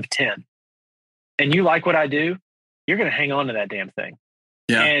it's one of 10 and you like what I do, you're going to hang on to that damn thing.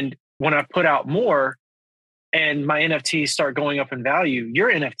 Yeah. And when I put out more and my NFTs start going up in value,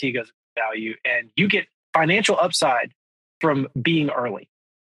 your NFT goes up in value and you get financial upside from being early.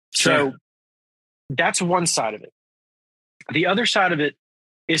 Sure. So that's one side of it. The other side of it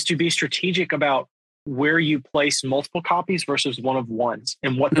is to be strategic about where you place multiple copies versus one of ones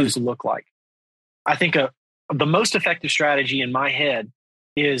and what those look like. I think the most effective strategy in my head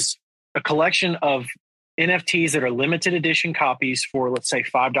is a collection of NFTs that are limited edition copies for, let's say,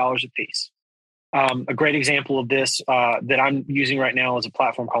 $5 a piece. A great example of this that I'm using right now is a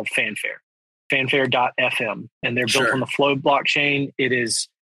platform called Fanfare, fanfare.fm. And they're built on the Flow blockchain. It is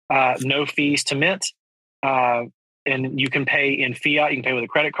no fees to mint. And you can pay in fiat, you can pay with a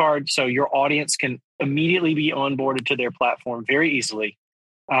credit card. So your audience can immediately be onboarded to their platform very easily.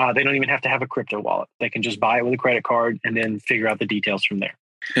 They don't even have to have a crypto wallet. They can just buy it with a credit card and then figure out the details from there.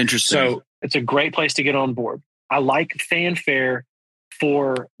 Interesting. So it's a great place to get on board. I like Fanfare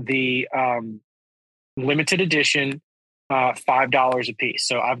for the limited edition, $5 a piece.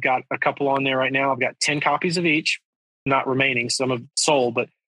 So I've got a couple on there right now. I've got 10 copies of each, not remaining, some have sold, but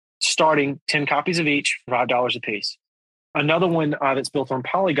starting 10 copies of each, $5 a piece. Another one that's built on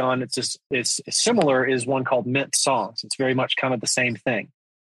Polygon, it's similar, is one called Mint Songs. It's very much kind of the same thing.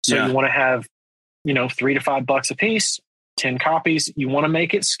 So you want to have, $3 to $5 a piece, 10 copies. You want to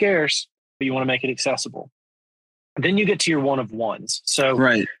make it scarce, but you want to make it accessible. Then you get to your one of ones. So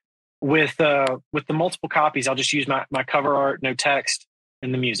with the multiple copies, I'll just use my cover art, no text,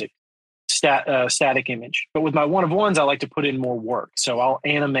 and the music. Static image. But with my one of ones, I like to put in more work. So I'll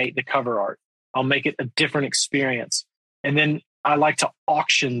animate the cover art. I'll make it a different experience. And then I like to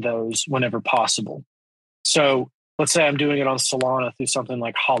auction those whenever possible. So let's say I'm doing it on Solana through something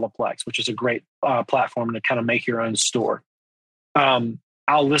like Holoplex, which is a great platform to kind of make your own store. I'll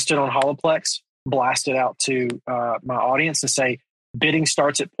list it on Holoplex, blast it out to my audience and say, bidding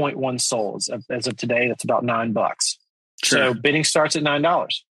starts at 0.1 SOL. As of today, that's about $9. So bidding starts at $9.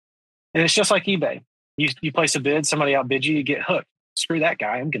 And it's just like eBay. You place a bid, somebody outbids you, you get hooked. Screw that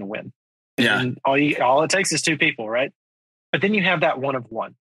guy, I'm going to win. And all it takes is two people, right? But then you have that one of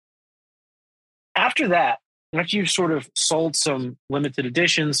one. After that, after you've sort of sold some limited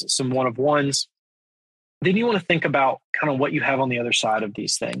editions, some one of ones, then you want to think about kind of what you have on the other side of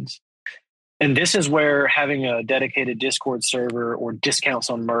these things. And this is where having a dedicated Discord server or discounts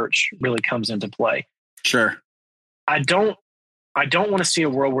on merch really comes into play. Sure. I don't want to see a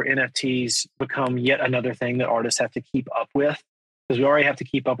world where NFTs become yet another thing that artists have to keep up with, because we already have to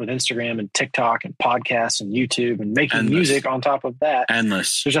keep up with Instagram and TikTok and podcasts and YouTube and making music on top of that.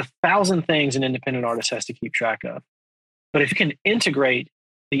 Endless. There's 1,000 things an independent artist has to keep track of. But if you can integrate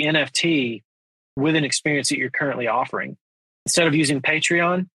the NFT with an experience that you're currently offering, instead of using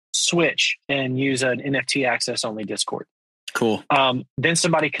Patreon, switch and use an NFT access only Discord. Cool. Then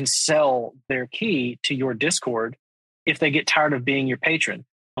somebody can sell their key to your Discord if they get tired of being your patron.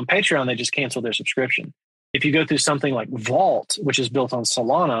 On Patreon, they just cancel their subscription. If you go through something like Vault, which is built on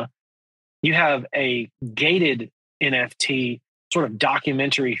Solana, you have a gated NFT sort of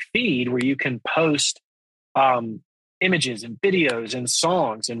documentary feed where you can post images and videos and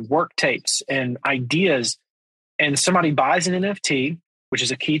songs and work tapes and ideas. And somebody buys an NFT, which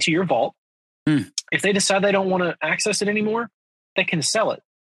is a key to your vault. If they decide they don't want to access it anymore, they can sell it.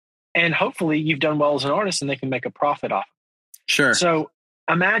 And hopefully you've done well as an artist and they can make a profit off it. Sure. So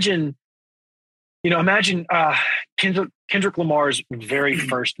imagine Kendrick Lamar's very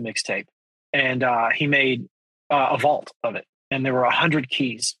first mixtape. And he made a vault of it. And there were 100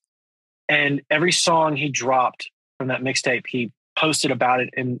 keys. And every song he dropped from that mixtape, he posted about it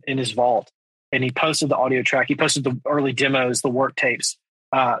in his vault. And he posted the audio track. He posted the early demos, the work tapes,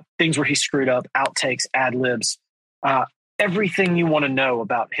 things where he screwed up, outtakes, ad libs, everything you want to know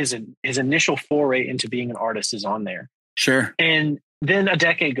about his initial foray into being an artist is on there. Sure. And then a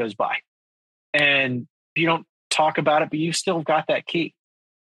decade goes by and you don't talk about it, but you've still got that key.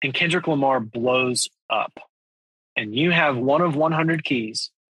 And Kendrick Lamar blows up and you have one of 100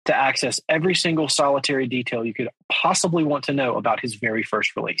 keys to access every single solitary detail you could possibly want to know about his very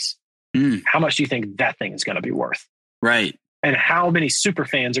first release. How much do you think that thing is going to be worth? Right. And how many super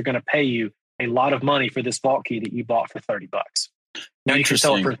fans are going to pay you a lot of money for this vault key that you bought for $30? Now you can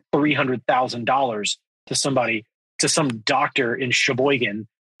sell it for $300,000 to somebody, to some doctor in Sheboygan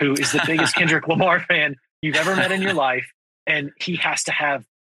who is the biggest Kendrick Lamar fan you've ever met in your life. And he has to have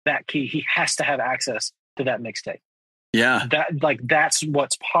that key. He has to have access to that mixtape. Yeah. That's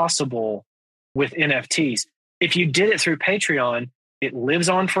what's possible with NFTs. If you did it through Patreon, it lives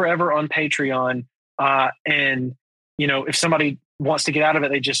on forever on Patreon. And if somebody wants to get out of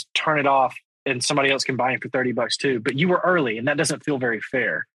it, they just turn it off and somebody else can buy it for $30 too. But you were early and that doesn't feel very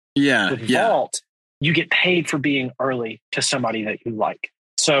fair. Yeah. With Vault, you get paid for being early to somebody that you like.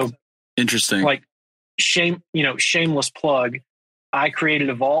 So interesting. Like shameless plug. I created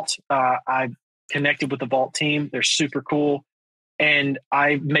a Vault. I connected with the Vault team. They're super cool. And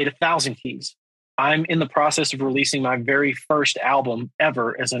I made 1,000 keys. I'm in the process of releasing my very first album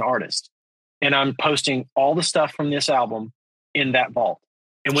ever as an artist. And I'm posting all the stuff from this album in that vault.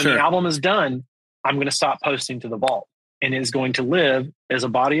 And when the album is done, I'm going to stop posting to the vault, and it is going to live as a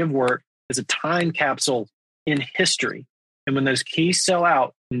body of work, as a time capsule in history. And when those keys sell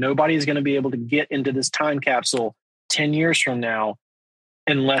out, nobody is going to be able to get into this time capsule 10 years from now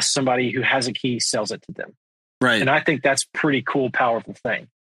unless somebody who has a key sells it to them. Right. And I think that's pretty cool, powerful thing.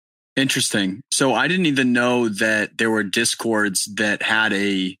 Interesting. So I didn't even know that there were Discords that had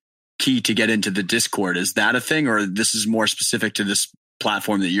a key to get into the Discord. Is that a thing, or this is more specific to this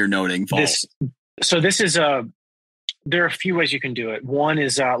platform that you're noting, Vault? There are a few ways you can do it. One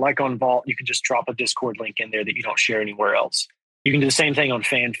is like on Vault, you can just drop a Discord link in there that you don't share anywhere else. You can do the same thing on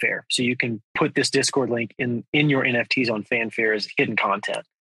Fanfare. So you can put this Discord link in your NFTs on Fanfare as hidden content.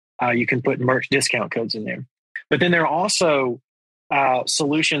 You can put merch discount codes in there. But then there are also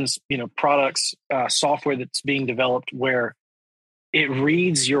solutions, products, software that's being developed where it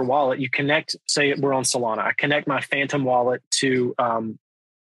reads your wallet. You connect, say we're on Solana. I connect my Phantom wallet to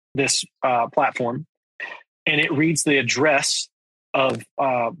this platform, and it reads the address of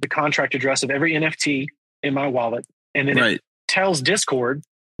the contract address of every NFT in my wallet. And then it tells Discord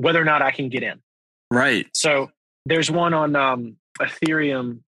whether or not I can get in. Right. So there's one on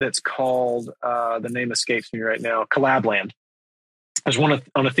Ethereum that's called, the name escapes me right now, Collabland. There's one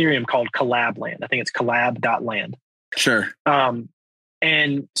on Ethereum called Collabland. I think it's collab.land. Sure.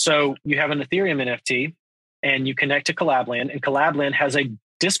 And so you have an Ethereum NFT and you connect to Collabland, and Collabland has a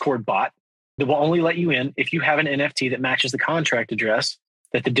Discord bot that will only let you in if you have an NFT that matches the contract address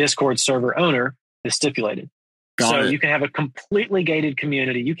that the Discord server owner has stipulated. So you can have a completely gated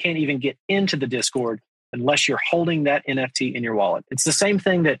community. You can't even get into the Discord unless you're holding that NFT in your wallet. It's the same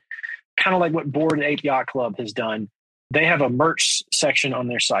thing that kind of like what Bored Ape Yacht Club has done. They have a merch section on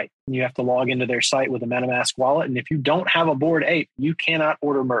their site. You have to log into their site with a MetaMask wallet. And if you don't have a Bored Ape, you cannot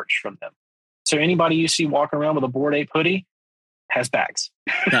order merch from them. So anybody you see walking around with a Bored Ape hoodie has bags.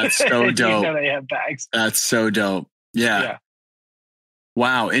 That's so dope. They have bags. That's so dope. Yeah.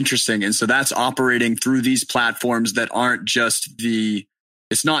 Wow. Interesting. And so that's operating through these platforms that aren't just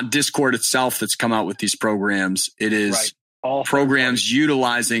it's not Discord itself that's come out with these programs. It is all programs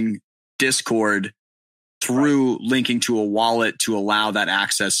utilizing Discord through linking to a wallet to allow that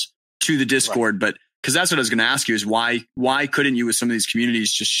access to the Discord. But because that's what I was going to ask you is why couldn't you with some of these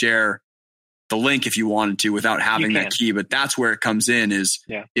communities just share the link if you wanted to without having that key? But that's where it comes in is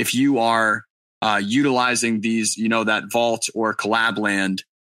if you are utilizing these, that Vault or Collabland,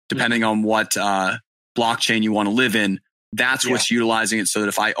 depending on what blockchain you want to live in, that's what's utilizing it so that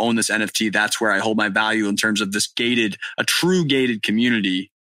if I own this NFT, that's where I hold my value in terms of this a true gated community.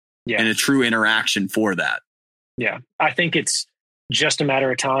 And a true interaction for that. Yeah. I think it's just a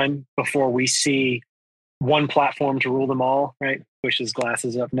matter of time before we see one platform to rule them all, right? Pushes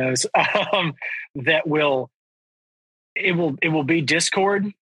glasses up nose. It will be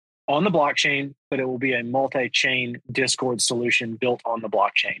Discord on the blockchain, but it will be a multi-chain Discord solution built on the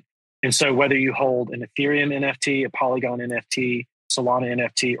blockchain. And so whether you hold an Ethereum NFT, a Polygon NFT, Solana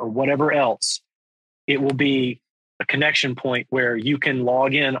NFT, or whatever else, it will be a connection point where you can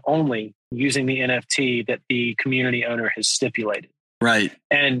log in only using the NFT that the community owner has stipulated. Right.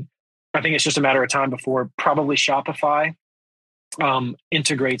 And I think it's just a matter of time before probably Shopify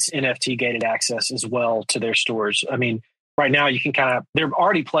integrates NFT gated access as well to their stores. I mean, right now you can they're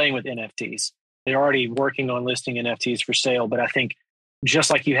already playing with NFTs. They're already working on listing NFTs for sale. But I think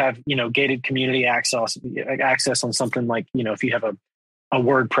just like you have, gated community access on something like, if you have a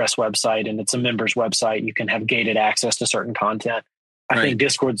WordPress website and it's a members website, you can have gated access to certain content. I think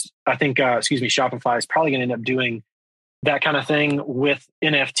Shopify is probably going to end up doing that kind of thing with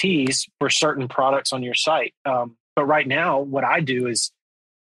NFTs for certain products on your site. But right now, what I do is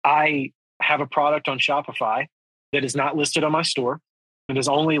I have a product on Shopify that is not listed on my store. It is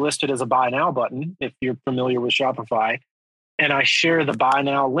only listed as a buy now button, if you're familiar with Shopify. And I share the buy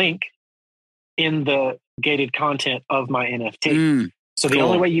now link in the gated content of my NFT. So the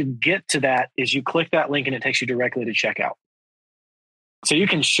only way you get to that is you click that link and it takes you directly to checkout. So you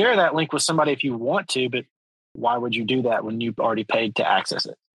can share that link with somebody if you want to, but why would you do that when you've already paid to access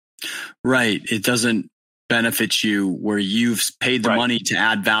it? Right. It doesn't benefit you where you've paid the money to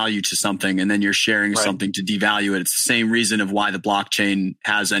add value to something and then you're sharing something to devalue it. It's the same reason of why the blockchain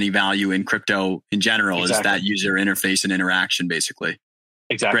has any value in crypto in general is that user interface and interaction, basically.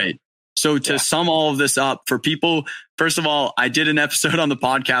 Exactly. Great. So to sum all of this up for people, first of all, I did an episode on the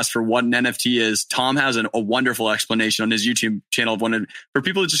podcast for what an NFT is. Tom has a wonderful explanation on his YouTube channel of for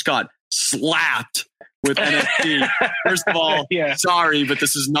people that just got slapped with NFT. First of all, sorry, but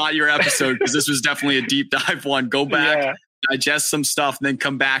this is not your episode because this was definitely a deep dive one. Go back, digest some stuff, and then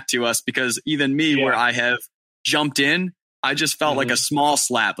come back to us because even me, where I have jumped in I just felt like a small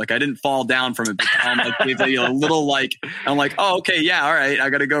slap. Like I didn't fall down from it, but I'm like a little like, I'm like, oh, okay. Yeah. All right. I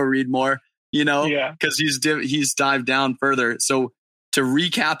got to go read more, cause he's dived down further. So to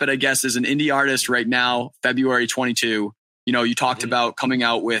recap it, I guess, as an indie artist right now, February 22, you talked about coming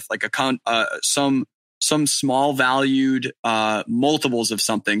out with like some small valued, multiples of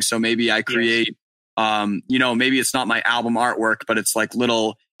something. So maybe I create, maybe it's not my album artwork, but it's like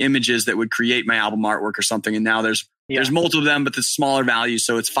little images that would create my album artwork or something. And now there's multiple of them, but the smaller value.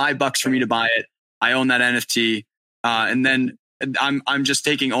 So it's $5 for me to buy it. I own that NFT. And then I'm just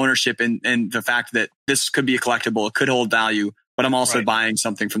taking ownership in the fact that this could be a collectible. It could hold value, but I'm also buying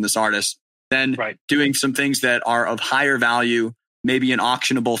something from this artist. Then doing some things that are of higher value, maybe an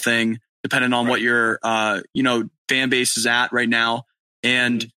auctionable thing, depending on what your, fan base is at right now.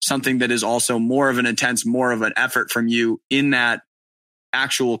 And something that is also more of an effort from you in that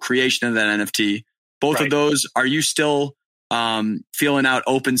actual creation of that NFT. Both of those, are you still feeling out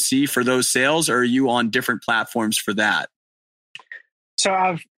OpenSea for those sales, or are you on different platforms for that? So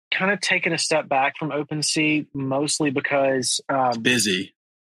I've kind of taken a step back from OpenSea, mostly because it's busy.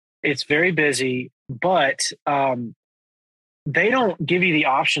 It's very busy, but they don't give you the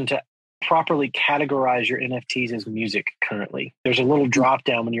option to properly categorize your NFTs as music currently. There's a little drop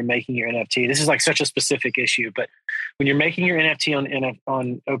down when you're making your NFT. This is like such a specific issue, but when you're making your NFT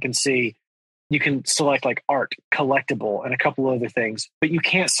on OpenSea, you can select like art, collectible, and a couple other things, but you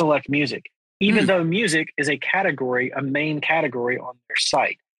can't select music, even though music is a main category on their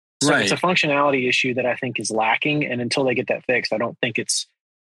site. So it's a functionality issue that I think is lacking. And until they get that fixed, I don't think it's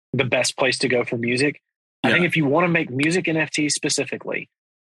the best place to go for music. I think if you want to make music NFTs specifically,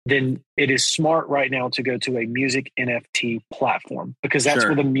 then it is smart right now to go to a music NFT platform, because that's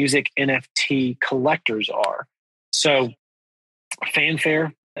where the music NFT collectors are. So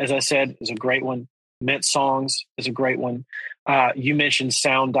Fanfare, as I said, is a great one. Mint Songs is a great one. You mentioned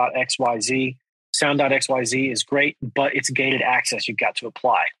Sound.xyz. Sound.xyz is great, but it's gated access. You've got to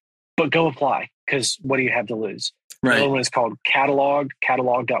apply. But go apply, because what do you have to lose? Another one is called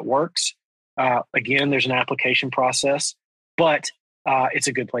Catalog.works. Again, there's an application process, but it's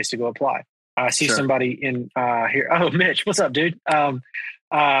a good place to go apply. I see somebody in here. Oh, Mitch, what's up, dude?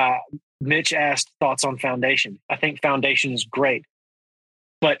 Mitch asked thoughts on Foundation. I think Foundation is great,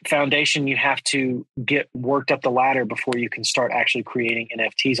 but Foundation, you have to get worked up the ladder before you can start actually creating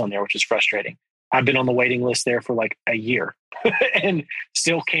NFTs on there, which is frustrating. I've been on the waiting list there for like a year and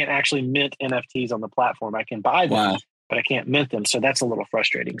still can't actually mint NFTs on the platform. I can buy them, but I can't mint them. So that's a little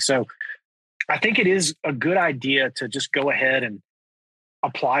frustrating. So I think it is a good idea to just go ahead and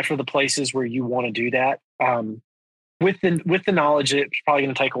apply for the places where you want to do that, with the knowledge that it's probably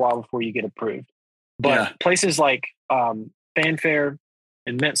going to take a while before you get approved. But places like Fanfare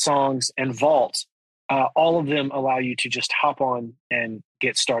and Mint Songs and Vault, all of them allow you to just hop on and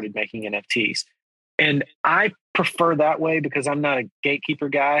get started making NFTs. And I prefer that way because I'm not a gatekeeper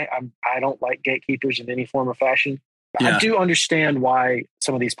guy. I don't like gatekeepers in any form or fashion. I do understand why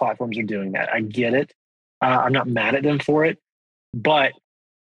some of these platforms are doing that. I get it. I'm not mad at them for it. But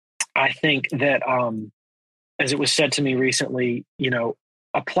I think that, as it was said to me recently,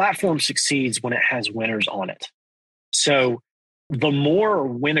 a platform succeeds when it has winners on it. So the more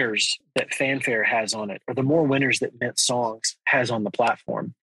winners that Fanfare has on it, or the more winners that Mint Songs has on the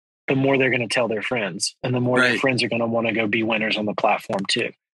platform, the more they're going to tell their friends, and the more their friends are going to want to go be winners on the platform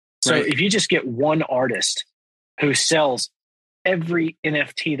too. So if you just get one artist who sells every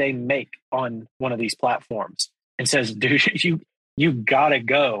NFT they make on one of these platforms and says, dude, you gotta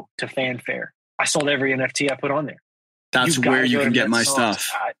go to Fanfare. I sold every NFT I put on there. That's where you can get my stuff.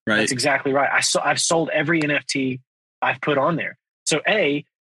 That's exactly right. I've sold every NFT I've put on there. So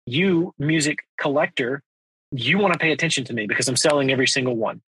you music collector, you want to pay attention to me because I'm selling every single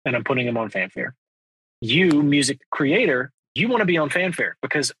one and I'm putting them on Fanfare. You music creator, you want to be on Fanfare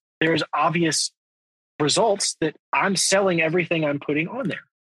because there's obvious results that I'm selling everything I'm putting on there.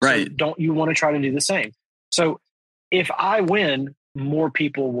 Right. So don't you want to try to do the same? So if I win, more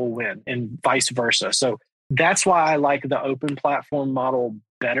people will win and vice versa. So that's why I like the open platform model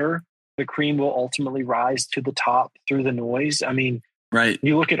better. The cream will ultimately rise to the top through the noise. I mean,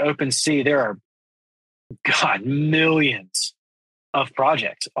 you look at OpenSea, there are, millions of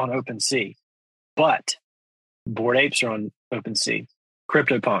projects on OpenSea, but Bored Apes are on OpenSea.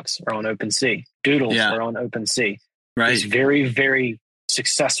 CryptoPunks are on OpenSea. Doodles are on OpenSea. These very, very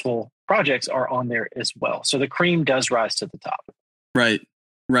successful projects are on there as well. So the cream does rise to the top. Right.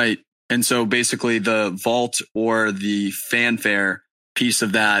 And so basically the Vault or the Fanfare piece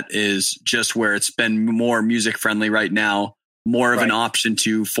of that is just where it's been more music friendly right now, more of an option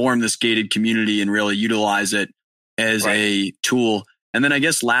to form this gated community and really utilize it as a tool. And then I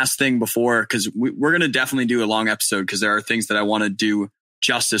guess last thing before, because we're going to definitely do a long episode because there are things that I want to do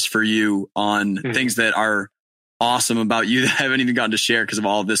justice for you on things that are awesome about you that I haven't even gotten to share because of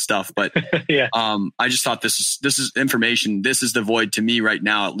all of this stuff. But I just thought this is information. This is the void to me right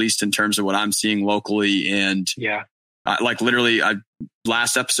now, at least in terms of what I'm seeing locally. And like literally,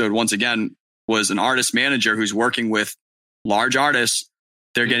 last episode, once again, was an artist manager who's working with large artists.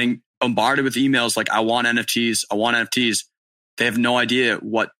 They're getting bombarded with emails like, I want NFTs. I want NFTs. They have no idea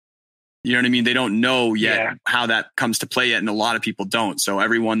what, you know what I mean? They don't know yet how that comes to play yet. And a lot of people don't. So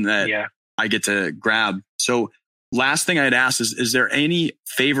everyone that I get to grab. So last thing I'd ask is there any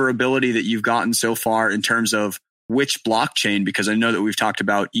favorability that you've gotten so far in terms of which blockchain? Because I know that we've talked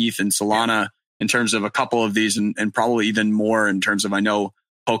about ETH and Solana in terms of a couple of these and probably even more in terms of, I know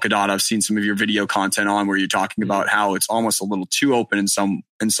Polkadot, I've seen some of your video content on where you're talking about how it's almost a little too open in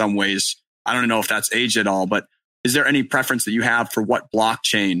some ways. I don't know if that's aged at all, but is there any preference that you have for what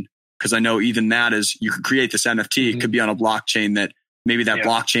blockchain? Because I know even that is, you could create this NFT. It could be on a blockchain that maybe that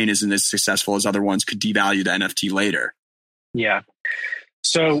blockchain isn't as successful as other ones, could devalue the NFT later. Yeah.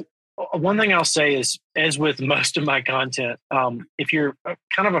 So one thing I'll say is, as with most of my content, if you're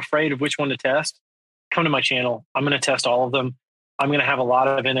kind of afraid of which one to test, come to my channel. I'm going to test all of them. I'm going to have a lot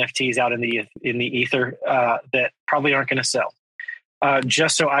of NFTs out in the ether that probably aren't going to sell,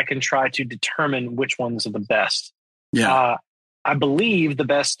 just so I can try to determine which ones are the best. I believe the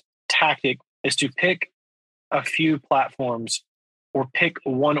best tactic is to pick a few platforms or pick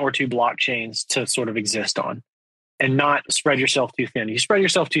one or two blockchains to sort of exist on and not spread yourself too thin. You spread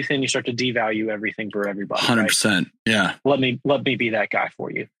yourself too thin, you start to devalue everything for everybody. 100%. Right? Yeah. Let me be that guy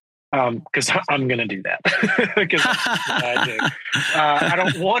for you. Because I'm going to do that. Because I do.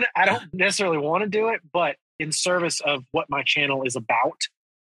 I don't necessarily want to do it, but in service of what my channel is about,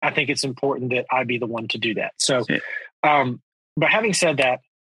 I think it's important that I be the one to do that. So, but having said that,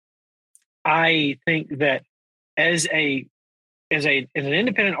 I think that as an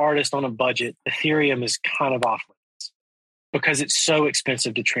independent artist on a budget, Ethereum is kind of off limits because it's so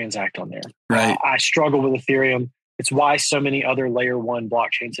expensive to transact on there. Right. I struggle with Ethereum. It's why so many other layer 1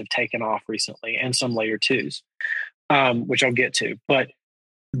 blockchains have taken off recently, and some layer 2s, which I'll get to. But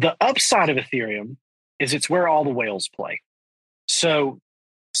the upside of Ethereum is it's where all the whales play. So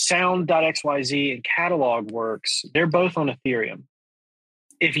Sound.xyz and Catalog Works, they're both on Ethereum.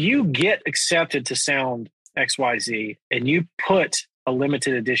 If you get accepted to Sound XYZ and you put a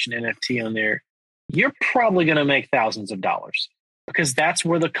limited edition NFT on there, you're probably going to make thousands of dollars because that's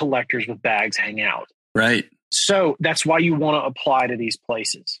where the collectors with bags hang out. Right. So that's why you want to apply to these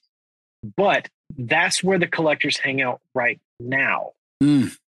places. But that's where the collectors hang out right now.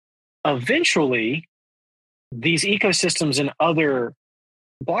 Eventually, these ecosystems and other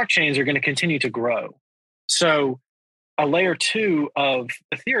blockchains are going to continue to grow. So a layer 2 of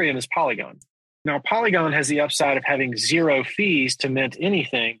Ethereum is Polygon. Now, Polygon has the upside of having 0 fees to mint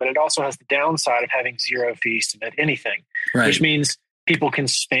anything, but it also has the downside of having 0 fees to mint anything, which means people can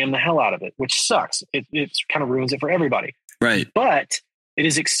spam the hell out of it, which sucks. It kind of ruins it for everybody. Right. But it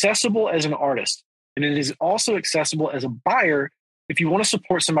is accessible as an artist, and it is also accessible as a buyer if you want to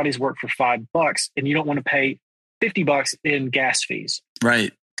support somebody's work for $5 and you don't want to pay $50 in gas fees.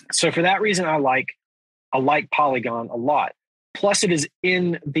 Right. So for that reason, I like Polygon a lot. Plus, it is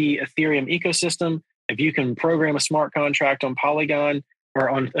in the Ethereum ecosystem. If you can program a smart contract on Polygon or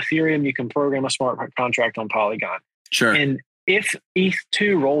on Ethereum, you can program a smart contract on Polygon. Sure. And if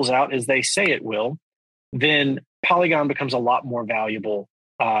ETH2 rolls out as they say it will, then Polygon becomes a lot more valuable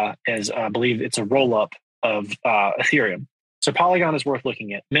as I believe it's a roll-up of Ethereum. So Polygon is worth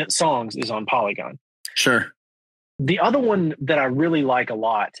looking at. Mint Songs is on Polygon. Sure. The other one that I really like a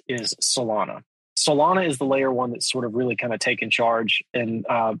lot is Solana. Solana is the layer 1 that's sort of really kind of taken charge in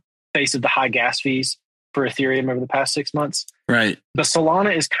face of the high gas fees for Ethereum over the past 6 months. Right. But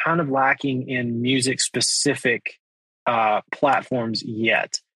Solana is kind of lacking in music-specific platforms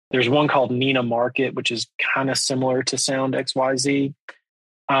yet. There's one called Nina Market, which is kind of similar to Sound XYZ.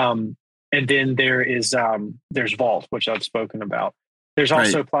 And then there's Vault, which I've spoken about. There's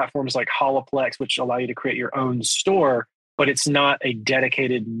also platforms like Holoplex, which allow you to create your own store, but it's not a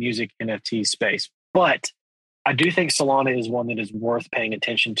dedicated music NFT space. But I do think Solana is one that is worth paying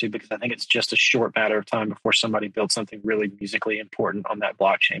attention to because I think it's just a short matter of time before somebody builds something really musically important on that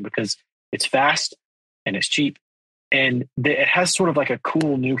blockchain because it's fast and it's cheap. And it has sort of like a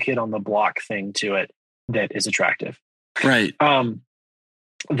cool new kid on the block thing to it that is attractive. Right.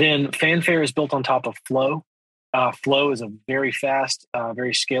 Then Fanfare is built on top of Flow. Flow is a very fast,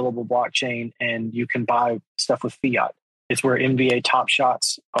 very scalable blockchain, and you can buy stuff with fiat. It's where NBA Top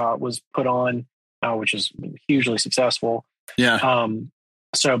Shots was put on. which is hugely successful. Yeah.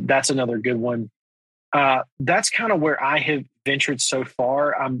 So that's another good one. That's kind of where I have ventured so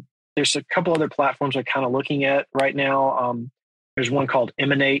far. There's a couple other platforms I'm kind of looking at right now. There's one called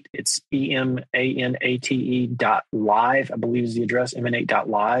Emanate. It's EMANATE.live, I believe is the address,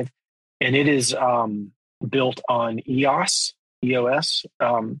 emanate.live. And it is built on EOS.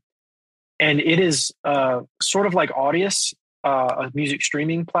 And it is sort of like Audius, a music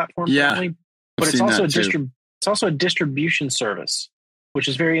streaming platform. Yeah. Currently, but it's also a distribution service, which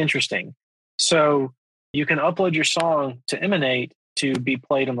is very interesting. So you can upload your song to Emanate to be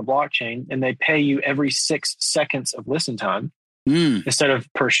played on the blockchain, and they pay you every 6 seconds of listen time instead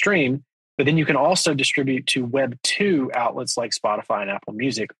of per stream. But then you can also distribute to Web 2 outlets like Spotify and Apple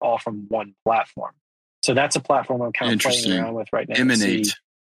Music, all from one platform. So that's a platform I'm kind of playing around with right now. Emanate.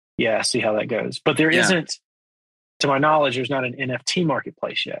 See how that goes. But there isn't, to my knowledge, there's not an NFT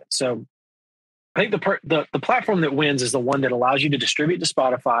marketplace yet. So I think the platform that wins is the one that allows you to distribute to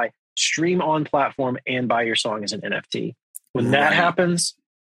Spotify, stream on platform, and buy your song as an NFT. When that happens,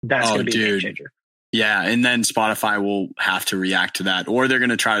 that's going to be a game changer. Yeah, and then Spotify will have to react to that, or they're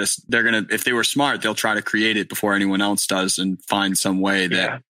going to if they were smart, they'll try to create it before anyone else does and find some way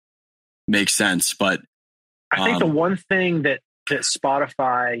that makes sense. But I think the one thing that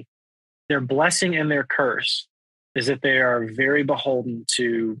Spotify, their blessing and their curse, is that they are very beholden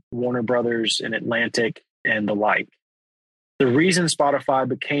to Warner Brothers and Atlantic and the like. The reason Spotify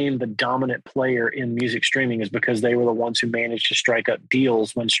became the dominant player in music streaming is because they were the ones who managed to strike up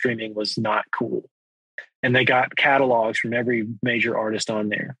deals when streaming was not cool. And they got catalogs from every major artist on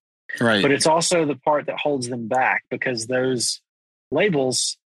there. Right. But it's also the part that holds them back, because those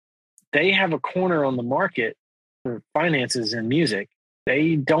labels, they have a corner on the market for finances in music.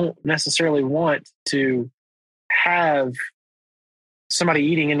 They don't necessarily want to have somebody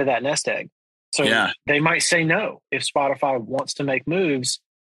eating into that nest egg. So they might say no if Spotify wants to make moves.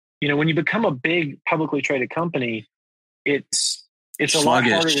 You know, when you become a big publicly traded company, it's a lot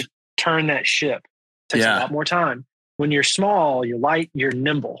harder to turn that ship. It takes a lot more time. When you're small, you're light, you're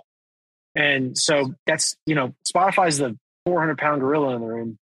nimble. And so that's, Spotify's the 400-pound gorilla in the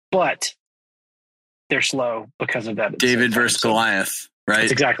room, but they're slow because of that. David versus Goliath, right?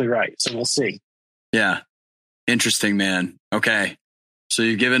 That's exactly right. So we'll see. Yeah. Interesting, man. Okay. So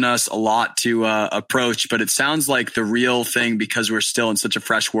you've given us a lot to approach, but it sounds like the real thing, because we're still in such a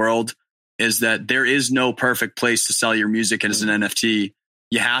fresh world, is that there is no perfect place to sell your music as an NFT.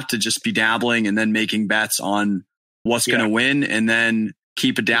 You have to just be dabbling and then making bets on what's going to win, and then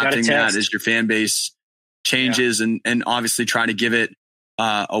keep adapting that as your fan base changes, and obviously try to give it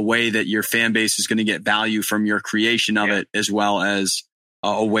a way that your fan base is going to get value from your creation of it, as well as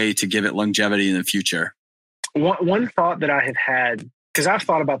a way to give it longevity in the future. One thought that I have had, because I've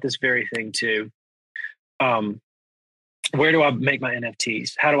thought about this very thing too. Where do I make my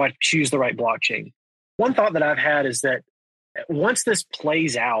NFTs? How do I choose the right blockchain? One thought that I've had is that once this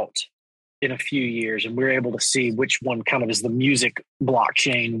plays out in a few years and we're able to see which one kind of is the music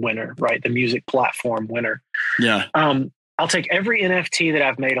blockchain winner, right? The music platform winner. Yeah. I'll take every NFT that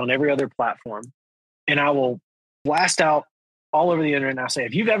I've made on every other platform, and I will blast out all over the internet. And I'll say,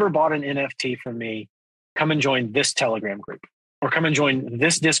 if you've ever bought an NFT from me, come and join this Telegram group, or come and join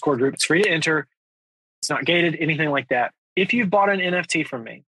this Discord group. It's free to enter. It's not gated, anything like that. If you've bought an NFT from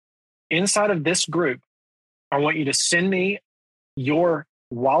me, inside of this group, I want you to send me your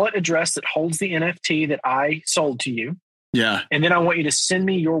wallet address that holds the NFT that I sold to you. Yeah. And then I want you to send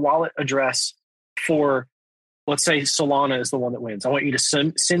me your wallet address for, let's say Solana is the one that wins. I want you to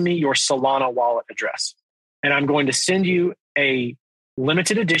send me your Solana wallet address. And I'm going to send you a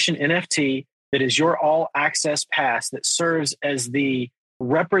limited edition NFT that is your all access pass that serves as the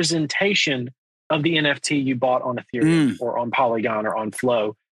representation of the NFT you bought on Ethereum or on Polygon or on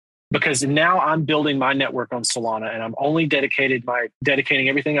Flow. Because now I'm building my network on Solana, and I'm only dedicating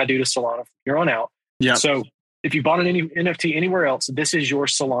everything I do to Solana from here on out. Yeah. So if you bought an NFT anywhere else, this is your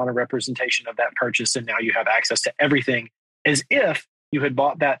Solana representation of that purchase, and now you have access to everything as if you had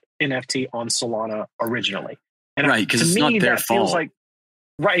bought that NFT on Solana originally. And right, because it's not their fault.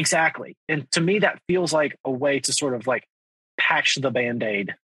 Right, exactly. And to me, that feels like a way to sort of like patch the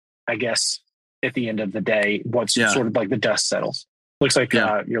Band-Aid, I guess, at the end of the day, once sort of like the dust settles. Looks like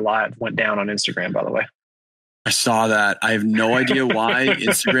your live went down on Instagram, by the way. I saw that. I have no idea why.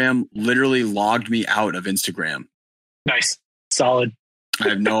 Instagram literally logged me out of Instagram. Nice. Solid. I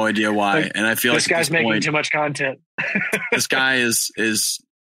have no idea why. And I feel this like guy's making too much content. This guy is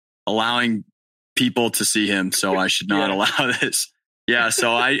allowing people to see him, so I should not allow this. Yeah,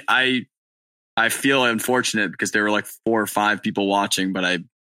 so I feel unfortunate because there were like 4 or 5 people watching, but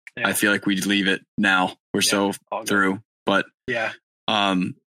I feel like we'd leave it now. We're so through, but yeah.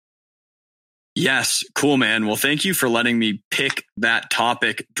 Yes. Cool, man. Well, thank you for letting me pick that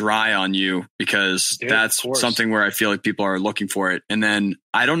topic dry on you, because that's something where I feel like people are looking for it. And then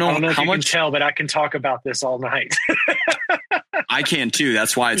I don't know how much can tell, but I can talk about this all night. I can too.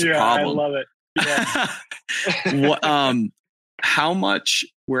 That's why it's a problem. I love it. Yeah. How much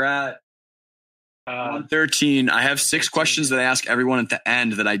we're at 113. I have 6 questions that I ask everyone at the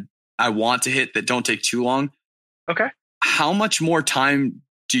end that I want to hit that don't take too long. Okay. How much more time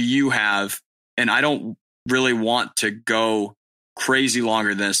do you have? And I don't really want to go crazy longer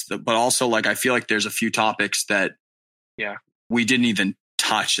than this, but also like, I feel like there's a few topics that we didn't even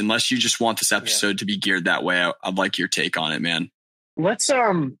touch, unless you just want this episode to be geared that way. I'd like your take on it, man. Let's,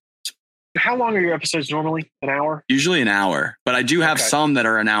 how long are your episodes normally? An hour? Usually an hour, but I do have some that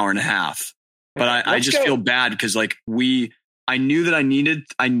are an hour and a half, but I just feel bad because like I knew that I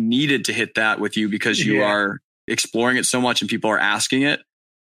needed to hit that with you because you are exploring it so much and people are asking it.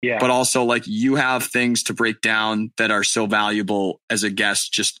 Yeah. But also like you have things to break down that are so valuable as a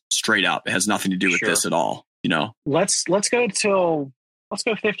guest, just straight up. It has nothing to do with this at all. You know, let's go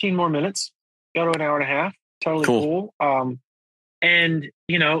 15 more minutes, go to an hour and a half. Totally cool. And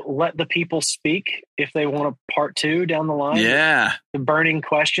you know, let the people speak if they want a part 2 down the line. Yeah. The burning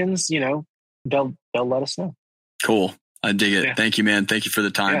questions, you know, they'll let us know. Cool. I dig it. Yeah. Thank you, man. Thank you for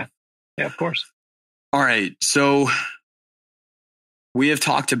the time. Yeah, of course. All right. So we have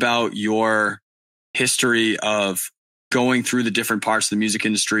talked about your history of going through the different parts of the music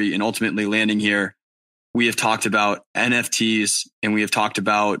industry and ultimately landing here. We have talked about NFTs and we have talked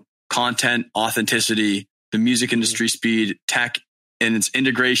about content, authenticity, the music industry speed, tech, and its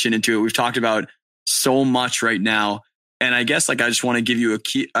integration into it. We've talked about so much right now. And I guess like I just want to give you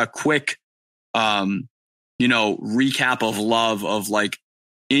a quick, recap of love of like,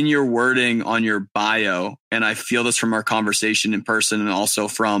 in your wording on your bio, and I feel this from our conversation in person and also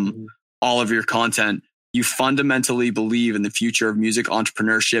from all of your content, you fundamentally believe in the future of music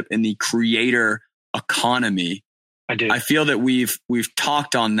entrepreneurship and the creator economy. I do. I feel that we've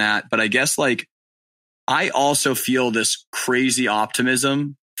talked on that, but I guess like I also feel this crazy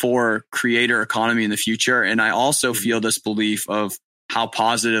optimism for creator economy in the future. And I also feel this belief of how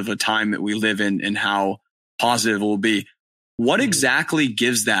positive a time that we live in and how positive it will be. What exactly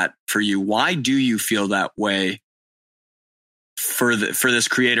gives that for you? Why do you feel that way for this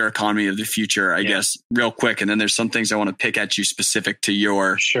creator economy of the future? I guess real quick, and then there's some things I want to pick at you specific to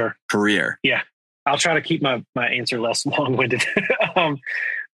your career. Yeah, I'll try to keep my answer less long-winded.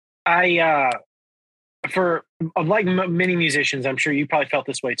 For like many musicians, I'm sure you probably felt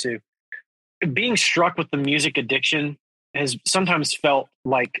this way too. Being struck with the music addiction has sometimes felt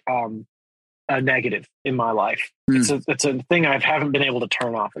like a negative in my life. It's a thing I haven't been able to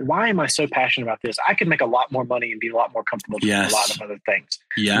turn off. Why am I so passionate about this? I could make a lot more money and be a lot more comfortable doing a lot of other things.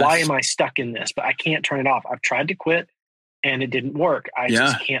 Why am I stuck in this? But I can't turn it off. I've tried to quit and it didn't work. I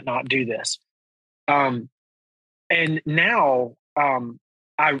just can't not do this. And now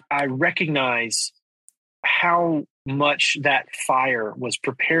I recognize how much that fire was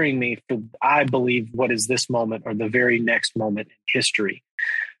preparing me for, I believe, what is this moment or the very next moment in history.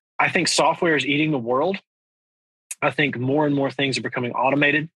 I think software is eating the world. I think more and more things are becoming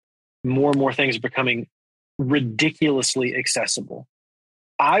automated. More and more things are becoming ridiculously accessible.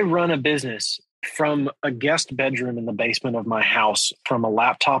 I run a business from a guest bedroom in the basement of my house from a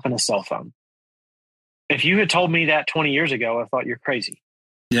laptop and a cell phone. If you had told me that 20 years ago, I thought you're crazy.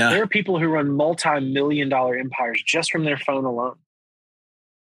 Yeah. There are people who run multi-million-dollar empires just from their phone alone.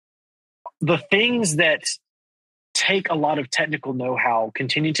 The things that take a lot of technical know-how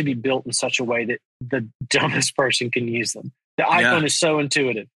continue to be built in such a way that the dumbest person can use them. The iPhone is so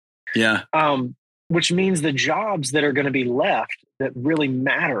intuitive. Yeah. Which means the jobs that are going to be left that really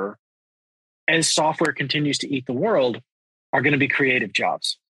matter as software continues to eat the world are going to be creative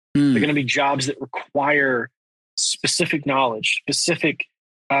jobs. They're going to be jobs that require specific knowledge, specific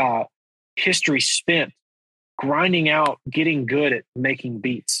history spent grinding out, getting good at making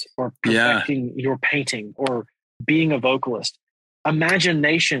beats or perfecting your painting or being a vocalist.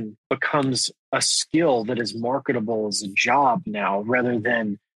 Imagination becomes a skill that is marketable as a job now rather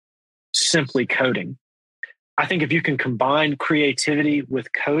than simply coding. I think if you can combine creativity with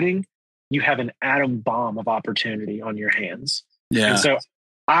coding, you have an atom bomb of opportunity on your hands. Yeah. And so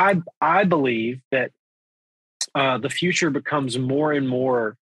I believe that the future becomes more and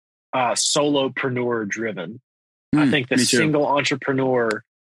more solopreneur driven. I think the single entrepreneur,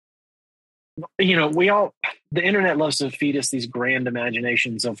 the internet loves to feed us these grand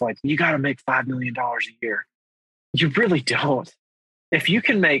imaginations of like, you got to make $5 million a year. You really don't. if you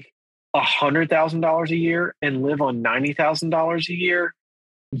can make $100,000 a year and live on $90,000 a year,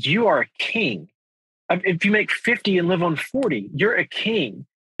 you are a king. If you make 50 and live on 40, you're a king.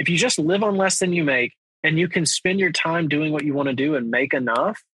 If you just live on less than you make and you can spend your time doing what you want to do and make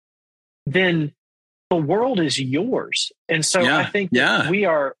enough, then the world is yours. And so I think that we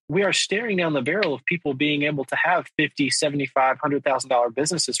are staring down the barrel of people being able to have $50,000, $75,000, $100,000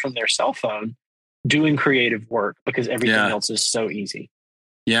 businesses from their cell phone doing creative work because everything else is so easy.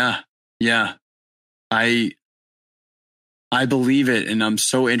 Yeah. Yeah. I believe it. And I'm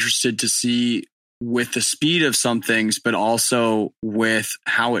so interested to see with the speed of some things, but also with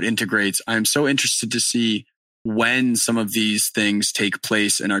how it integrates. I'm so interested to see when some of these things take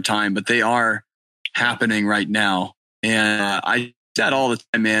place in our time, but they are happening right now. And I say that all the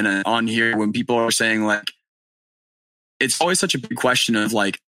time, man, on here when people are saying like, it's always such a big question of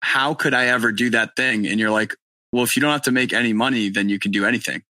like, how could I ever do that thing? And you're like, well, if you don't have to make any money, then you can do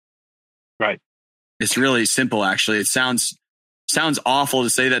anything. Right. It's really simple, actually. It sounds awful to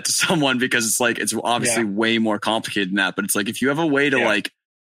say that to someone because it's like, it's obviously way more complicated than that. But it's like, if you have a way to like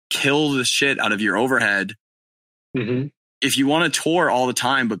kill the shit out of your overhead, if you want to tour all the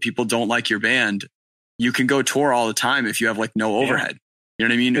time, but people don't like your band, you can go tour all the time if you have like no overhead. You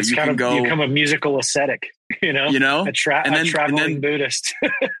know what I mean? It's you can go become a musical ascetic, you know, a traveling Buddhist.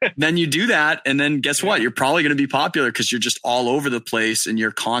 Then you do that. And then guess what? You're probably going to be popular because you're just all over the place and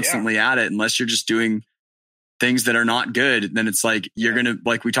you're constantly at it. Unless you're just doing things that are not good, then it's like, you're going to,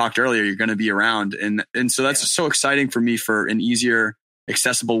 like we talked earlier, you're going to be around. And so that's so exciting for me for an easier,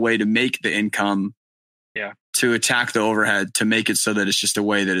 accessible way to make the income, to attack the overhead, to make it so that it's just a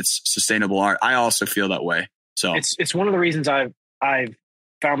way that it's sustainable art. I also feel that way. So it's one of the reasons I've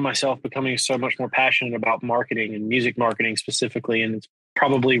found myself becoming so much more passionate about marketing and music marketing specifically. And it's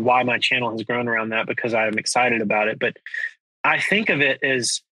probably why my channel has grown around that, because I'm excited about it. But I think of it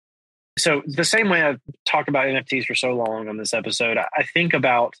as, so the same way I've talked about NFTs for so long on this episode, I think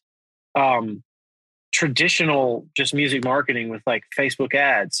about traditional just music marketing with like Facebook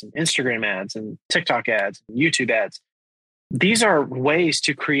ads and Instagram ads and TikTok ads and YouTube ads. These are ways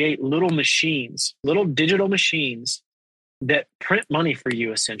to create little machines, little digital machines that print money for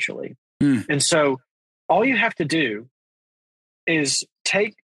you essentially. And so all you have to do is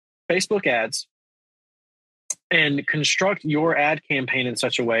take Facebook ads and construct your ad campaign in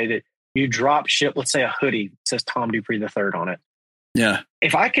such a way that you drop ship, let's say a hoodie that says Tom Dupree III on it. Yeah.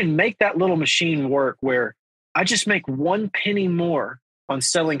 If I can make that little machine work where I just make 1 penny more on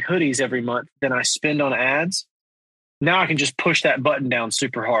selling hoodies every month than I spend on ads, now I can just push that button down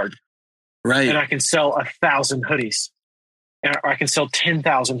super hard. Right. And I can sell 1,000 hoodies. Or I can sell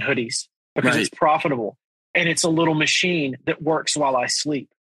 10,000 hoodies because it's profitable. And it's a little machine that works while I sleep.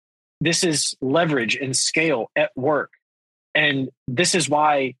 This is leverage and scale at work. And this is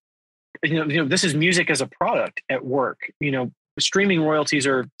why, this is music as a product at work. Streaming royalties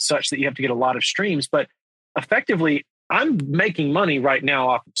are such that you have to get a lot of streams, but effectively I'm making money right now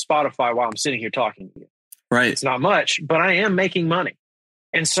off of Spotify while I'm sitting here talking to you. Right. It's not much, but I am making money.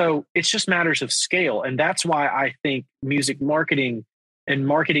 And so it's just matters of scale. And that's why I think music marketing and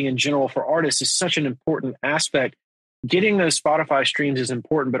marketing in general for artists is such an important aspect. Getting those Spotify streams is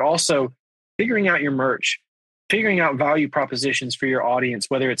important, but also figuring out your merch, figuring out value propositions for your audience,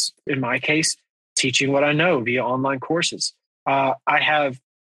 whether it's, in my case, teaching what I know via online courses. I have,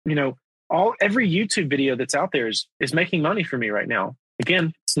 every YouTube video that's out there is making money for me right now.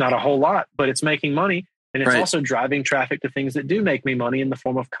 Again, it's not a whole lot, but it's making money. And it's also driving traffic to things that do make me money in the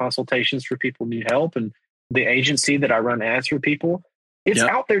form of consultations for people who need help and the agency that I run ads for people. It's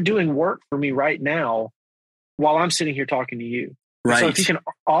out there doing work for me right now while I'm sitting here talking to you. Right. So if you can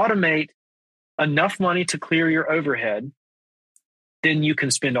automate enough money to clear your overhead, then you can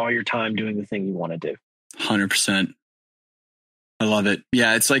spend all your time doing the thing you want to do. 100%. I love it.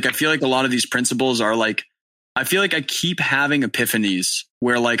 Yeah. It's like, I feel like a lot of these principles are like, I feel like I keep having epiphanies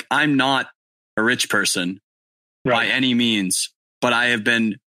where like, I'm not a rich person by any means, but I have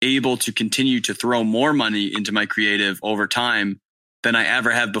been able to continue to throw more money into my creative over time than I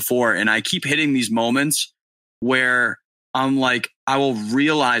ever have before. And I keep hitting these moments where I'm like, I will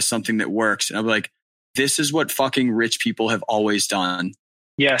realize something that works. And I'll be like, this is what fucking rich people have always done.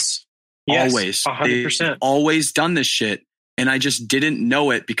 Yes. Always. 100%. They've always done this shit. And I just didn't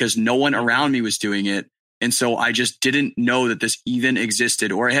know it because no one around me was doing it. And so I just didn't know that this even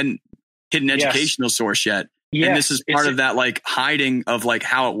existed, or I hadn't hit an educational sourse yet. Yes. And this is part of that like hiding of like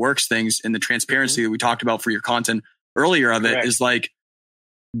how it works things, and the transparency that we talked about for your content earlier of it is like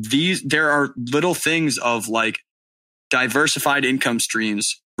there are little things of like diversified income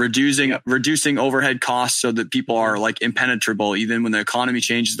streams reducing overhead costs so that people are like impenetrable. Even when the economy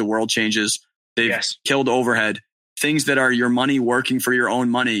changes, the world changes, they've killed overhead. Things that are your money working for your own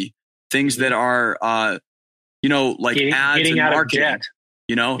money. Things that are, like ads and marketing.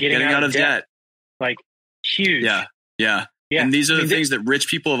 Getting out of debt. Like huge. Yeah. And these are the things that rich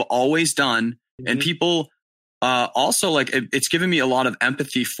people have always done. Mm-hmm. And people also like it's given me a lot of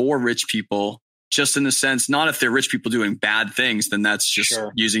empathy for rich people, just in the sense, not if they're rich people doing bad things, then that's just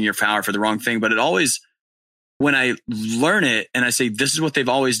using your power for the wrong thing. But it always, when I learn it and I say, this is what they've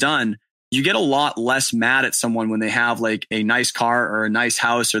always done, you get a lot less mad at someone when they have like a nice car or a nice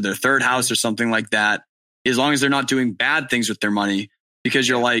house or their third house or something like that, as long as they're not doing bad things with their money, because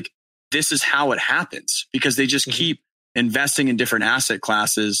you're like, this is how it happens, because they just keep investing in different asset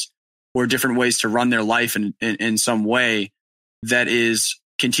classes or different ways to run their life in some way that is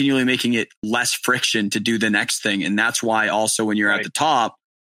continually making it less friction to do the next thing. And that's why also when you're at the top,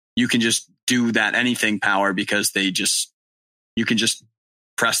 you can just do that anything power, because you can just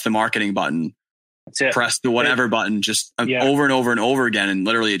press the marketing button, press the whatever button, just over and over and over again. And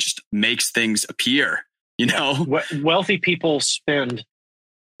literally it just makes things appear, Wealthy people spend,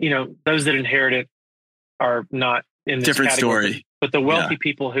 those that inherit it are not in this different category, story. But the wealthy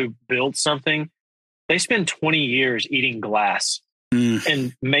people who build something, they spend 20 years eating glass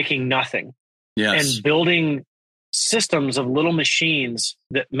and making nothing. Yes. And building systems of little machines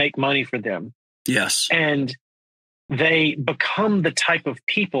that make money for them. Yes. And they become the type of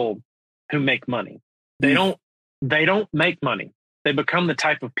people who make money. They don't make money. They become the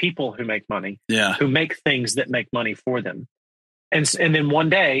type of people who make money, who make things that make money for them. And then one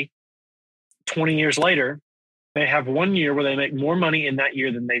day, 20 years later, they have 1 year where they make more money in that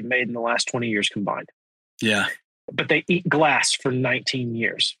year than they've made in the last 20 years combined. Yeah. But they eat glass for 19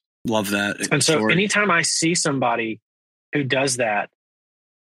 years. Love that. And so anytime I see somebody who does that,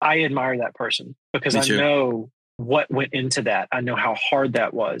 I admire that person, because I know what went into that. I know how hard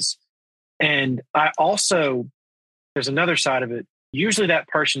that was. And I also, there's another side of it. Usually that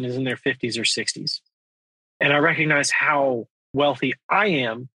person is in their 50s or 60s. And I recognize how wealthy I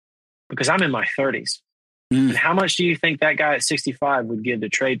am because I'm in my 30s. And how much do you think that guy at 65 would give to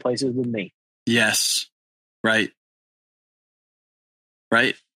trade places with me? Yes. Right.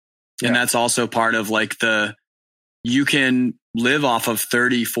 Yeah. And that's also part of like you can live off of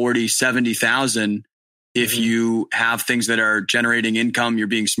 30, 40, 70,000 if you have things that are generating income, you're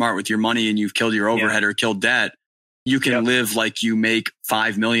being smart with your money, and you've killed your overhead or killed debt. You can live like you make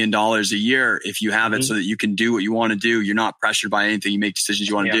 $5 million a year if you have it, so that you can do what you want to do. You're not pressured by anything. You make decisions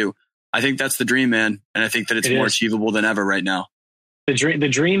you want to do. I think that's the dream, man. And I think that it's more achievable than ever right now. The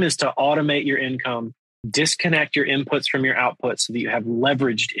dream is to automate your income, disconnect your inputs from your outputs so that you have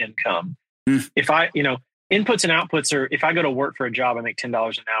leveraged income. If inputs and outputs are, if I go to work for a job, I make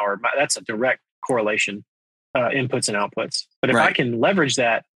 $10 an hour. That's a direct correlation, inputs and outputs. But if I can leverage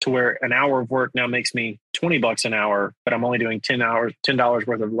that to where an hour of work now makes me $20 an hour, but I'm only doing $10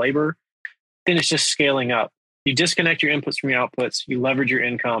 worth of labor, then it's just scaling up. You disconnect your inputs from your outputs, you leverage your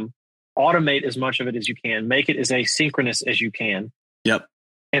income, automate as much of it as you can, make it as asynchronous as you can. Yep.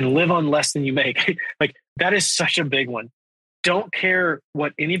 And live on less than you make. Like, that is such a big one. Don't care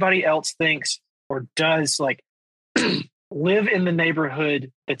what anybody else thinks or does. Like, live in the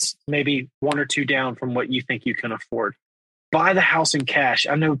neighborhood that's maybe 1 or 2 down from what you think you can afford. Buy the house in cash.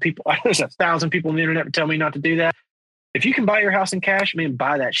 I know there's 1,000 people on the internet that tell me not to do that. If you can buy your house in cash,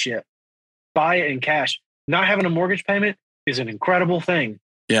 buy that shit. Buy it in cash. Not having a mortgage payment is an incredible thing.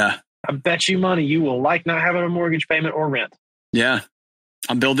 Yeah. I bet you money you will like not having a mortgage payment or rent. Yeah.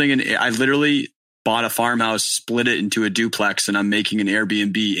 I literally bought a farmhouse, split it into a duplex, and I'm making an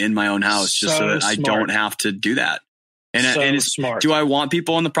Airbnb in my own house just so that I don't have to do that. And it's smart. Do I want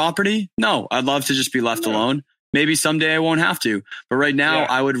people on the property? No, I'd love to just be left alone. Maybe someday I won't have to. But right now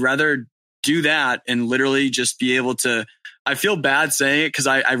I would rather do that and literally just be able to, I feel bad saying it because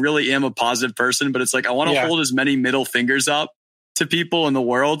I really am a positive person, but it's like, I want to hold as many middle fingers up to people in the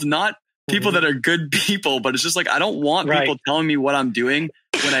world, not people that are good people, but it's just like, I don't want people telling me what I'm doing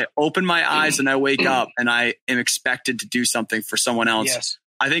when I open my eyes and I wake up and I am expected to do something for someone else. Yes.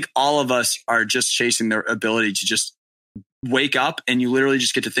 I think all of us are just chasing their ability to just wake up, and you literally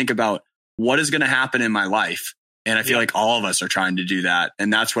just get to think about what is going to happen in my life. And I feel like all of us are trying to do that.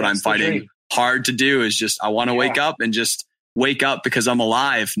 And that's what I'm fighting hard to do, is just, I want to wake up and just wake up because I'm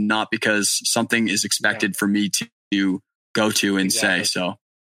alive, not because something is expected for me to go to and say. So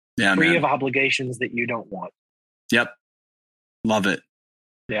free of obligations that you don't want. Yep. Love it.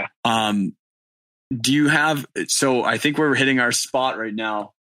 Yeah. Do you have, so I think we're hitting our spot right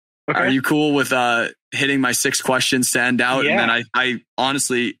now. Okay. Are you cool with hitting my 6 questions to end out? Yeah. And then I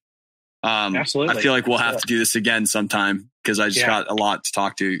honestly, absolutely. I feel like we'll have to do this again sometime because I just got a lot to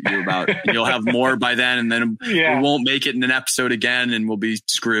talk to you about. You'll have more by then, and then we won't make it in an episode again, and we'll be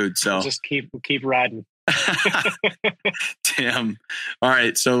screwed. So we'll just keep riding. Damn. All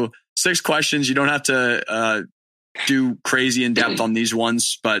right. So 6 questions. You don't have to do crazy in depth on these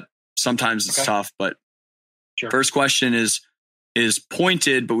ones, but sometimes it's tough. But first question is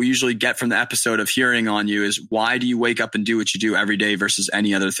pointed, but we usually get from the episode of hearing on you is, why do you wake up and do what you do every day versus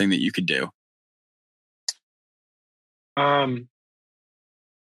any other thing that you could do?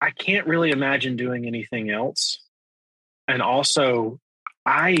 I can't really imagine doing anything else. And also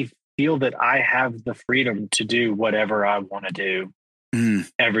I feel that I have the freedom to do whatever I want to do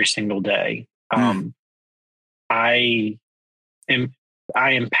every single day. I am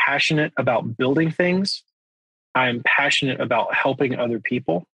passionate about building things. I am passionate about helping other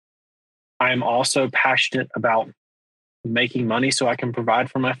people. I am also passionate about making money so I can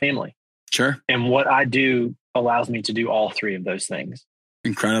provide for my family. Sure. And what I do allows me to do all 3 of those things.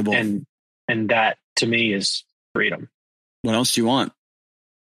 Incredible. And that to me is freedom. What else do you want?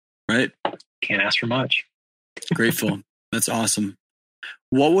 Right? Can't ask for much. Grateful. That's awesome.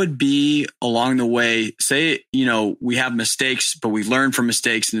 What would be along the way, say, we have mistakes, but we learn from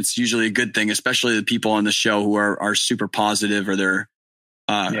mistakes, and it's usually a good thing, especially the people on the show who are super positive or they're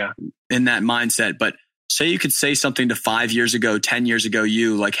in that mindset. But say you could say something to 5 years ago, 10 years ago,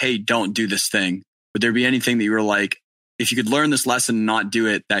 you like, hey, don't do this thing. Would there be anything that you were like, if you could learn this lesson and not do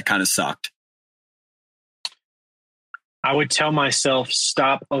it, that kind of sucked? I would tell myself,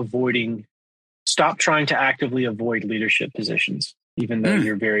 stop trying to actively avoid leadership positions, even though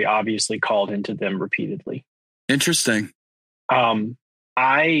you're very obviously called into them repeatedly. Interesting. I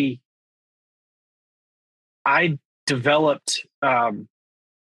developed at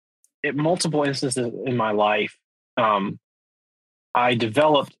multiple instances in my life. I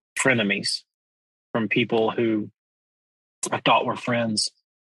developed frenemies from people who I thought were friends,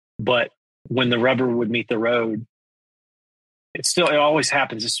 but when the rubber would meet the road, it always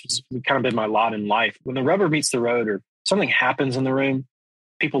happens. It's kind of been my lot in life. When the rubber meets the road or something happens in the room,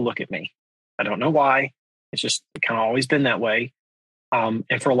 people look at me. I don't know why. It's just kind of always been that way. And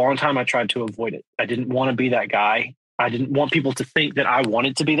for a long time, I tried to avoid it. I didn't want to be that guy. I didn't want people to think that I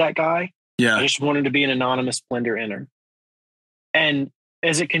wanted to be that guy. Yeah. I just wanted to be an anonymous blender inner. And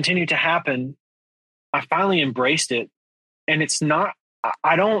as it continued to happen, I finally embraced it. And it's not,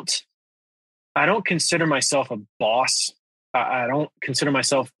 I don't consider myself a boss. I don't consider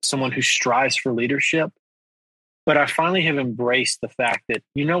myself someone who strives for leadership, but I finally have embraced the fact that,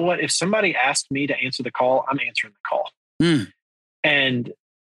 you know what, if somebody asked me to answer the call, I'm answering the call. And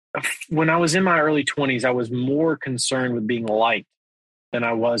when I was in my early 20s, I was more concerned with being liked than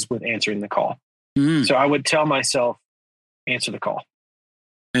I was with answering the call. So I would tell myself, answer the call.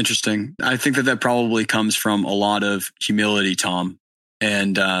 Interesting. I think that probably comes from a lot of humility, Tom.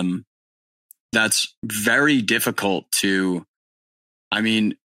 And that's very difficult to,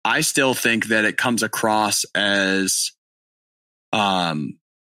 I still think that it comes across as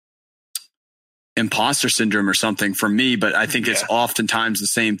imposter syndrome or something for me, but I think it's oftentimes the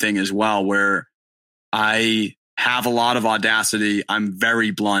same thing as well, where I have a lot of audacity. I'm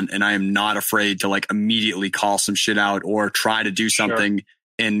very blunt, and I am not afraid to like immediately call some shit out or try to do something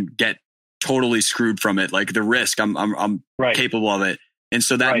and get totally screwed from it. Like the risk, I'm capable of it. And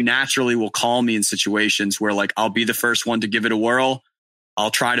so that naturally will call me in situations where like, I'll be the first one to give it a whirl.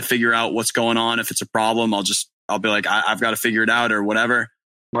 I'll try to figure out what's going on. If it's a problem, I'll be like, I've got to figure it out or whatever.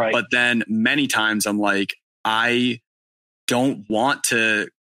 Right. But then many times I'm like, I don't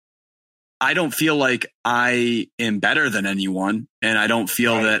feel like I am better than anyone. And I don't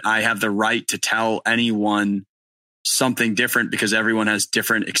feel that I have the right to tell anyone something different, because everyone has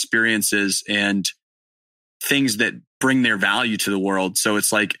different experiences and things that bring their value to the world. So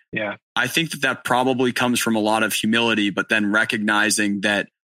it's like, I think that probably comes from a lot of humility, but then recognizing that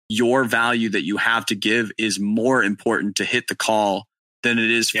your value that you have to give is more important to hit the call than it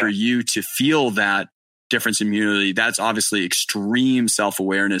is for you to feel that difference in immunity. That's obviously extreme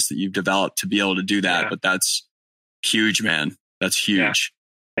self-awareness that you've developed to be able to do that. But that's huge, man. That's huge.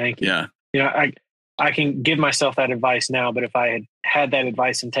 Thank you. Yeah. You know, I can give myself that advice now, but if I had that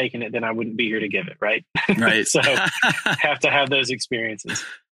advice and taken it, then I wouldn't be here to give it. Right. Right. So have to have those experiences.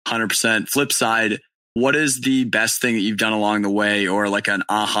 100%. Flip side, what is the best thing that you've done along the way, or like an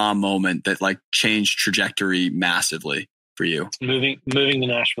aha moment that like changed trajectory massively for you? Moving to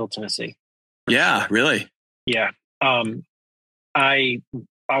Nashville, Tennessee. Yeah, really? Yeah. I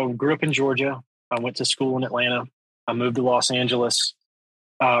grew up in Georgia. I went to school in Atlanta. I moved to Los Angeles.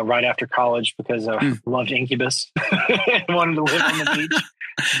 right after college because I loved Incubus and wanted to live on the beach.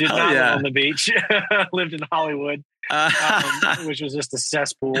 Did not live on the beach. Lived in Hollywood, which was just a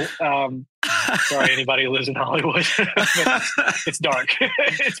cesspool. Sorry, anybody who lives in Hollywood. It's dark.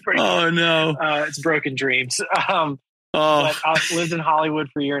 It's pretty dark. Oh, no. It's broken dreams. But I lived in Hollywood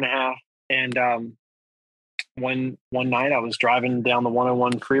for a year and a half. And one night I was driving down the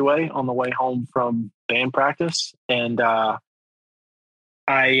 101 freeway on the way home from band practice. And I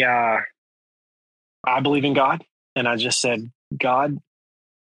believe in God. And I just said, God,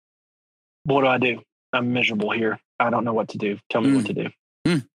 what do I do? I'm miserable here. I don't know what to do. Tell me what to do.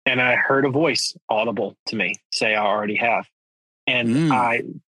 And I heard a voice audible to me say, I already have. And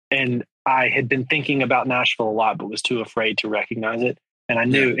I had been thinking about Nashville a lot, but was too afraid to recognize it. And I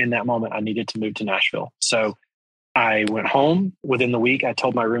knew in that moment I needed to move to Nashville. So I went home. Within the week, I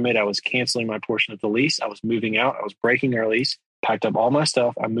told my roommate I was canceling my portion of the lease. I was moving out. I was breaking their lease, packed up all my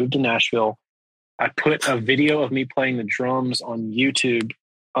stuff. I moved to Nashville. I put a video of me playing the drums on YouTube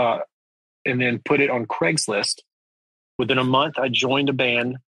and then put it on Craigslist. Within a month, I joined a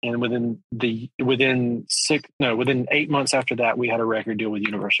band. And within 8 months after that, we had a record deal with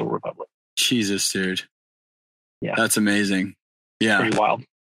Universal Republic. Jesus, dude. Yeah. That's amazing. Yeah. Pretty wild.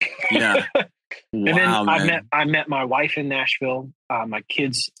 Yeah. And then I met my wife in Nashville. My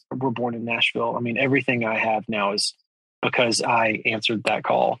kids were born in Nashville. I mean, everything I have now is because I answered that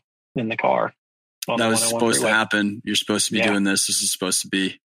call in the car. That was supposed to happen. You're supposed to be doing this. This is supposed to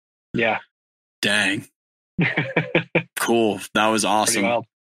be. Yeah. Dang. Cool. That was awesome.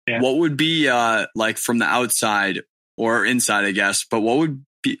 Yeah. What would be like from the outside or inside, I guess, but what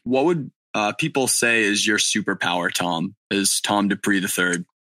would people say is your superpower, Tom, is Tom Dupree III?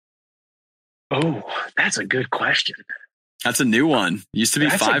 Oh, that's a good question. That's a new one. Used to be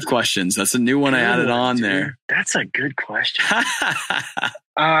 5 questions. That's a new one I added on there. That's a good question.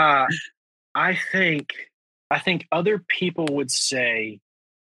 I think other people would say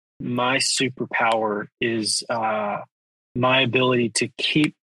my superpower is my ability to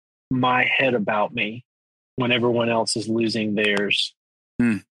keep my head about me when everyone else is losing theirs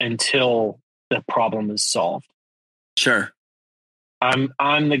until the problem is solved. Sure.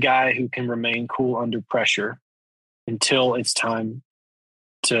 I'm the guy who can remain cool under pressure until it's time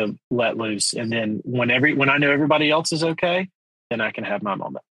to let loose. And then when I know everybody else is okay, then I can have my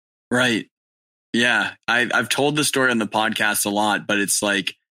moment. Right. Yeah. I've told the story on the podcast a lot, but it's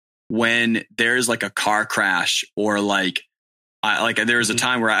like when there's like a car crash or like there was a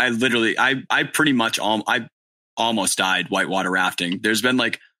time where I pretty much I almost died whitewater rafting. There's been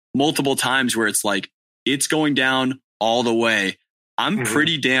like multiple times where it's like, it's going down all the way. I'm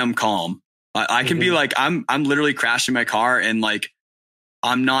pretty damn calm. I can be like, I'm literally crashing my car and like,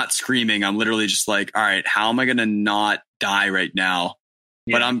 I'm not screaming. I'm literally just like, all right, how am I going to not die right now?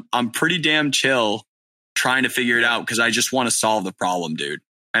 Yeah. But I'm pretty damn chill trying to figure it out because I just want to solve the problem, dude.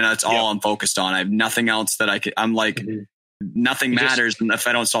 And that's all I'm focused on. I have nothing else that I'm like, nothing matters if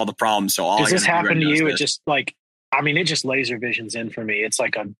I don't solve the problem. So all does this happen to you? It just like, I mean, it just laser visions in for me. It's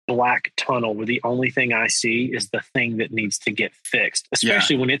like a black tunnel where the only thing I see is the thing that needs to get fixed,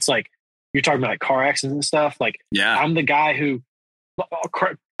 especially when it's like, you're talking about like car accidents and stuff. Like I'm the guy who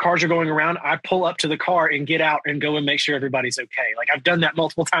cars are going around. I pull up to the car and get out and go and make sure everybody's okay. Like I've done that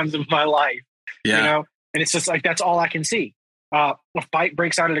multiple times in my life, you know, and it's just like, that's all I can see. A fight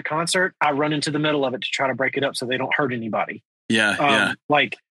breaks out at a concert. I run into the middle of it to try to break it up so they don't hurt anybody.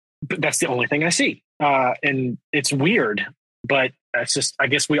 Like that's the only thing I see. And it's weird, but that's just, I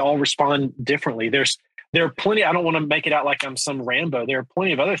guess we all respond differently. There are plenty, I don't want to make it out like I'm some Rambo. There are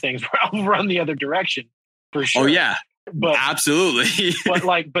plenty of other things where I'll run the other direction for sure. Oh yeah, but absolutely.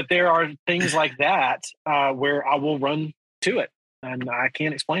 but there are things like that where I will run to it and I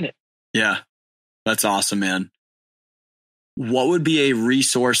can't explain it. Yeah. That's awesome, man. What would be a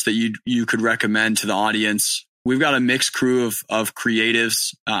resource that you could recommend to the audience? We've got a mixed crew of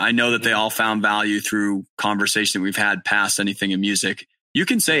creatives. I know that they all found value through conversation that we've had past anything in music. You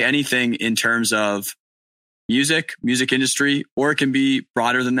can say anything in terms of music industry, or it can be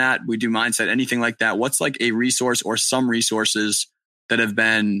broader than that. We do mindset, anything like that. What's like a resource or some resources that have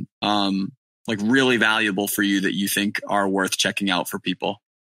been like really valuable for you that you think are worth checking out for people?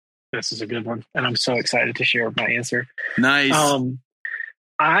 This is a good one. And I'm so excited to share my answer. Nice.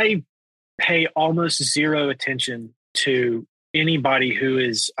 I pay almost zero attention to anybody who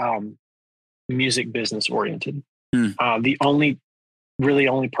is music business oriented. The only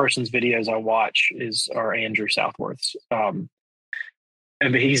person's videos I watch are Andrew Southworth's. And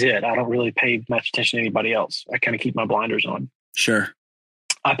he's it. I don't really pay much attention to anybody else. I kind of keep my blinders on. Sure.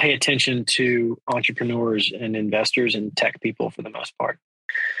 I pay attention to entrepreneurs and investors and tech people for the most part.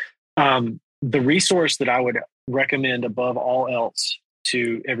 The resource that I would recommend above all else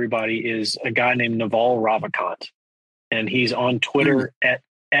to everybody is a guy named Naval Ravikant. And he's on Twitter at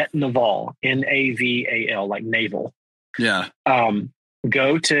Naval, Naval, like naval. Yeah.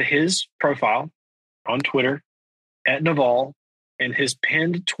 Go to his profile on Twitter at Naval, and his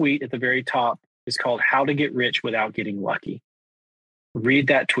pinned tweet at the very top is called How to Get Rich Without Getting Lucky. Read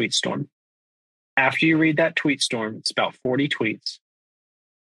that tweet storm. After you read that tweet storm, it's about 40 tweets.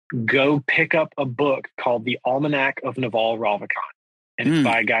 Go pick up a book called The Almanac of Naval Ravikant. And it's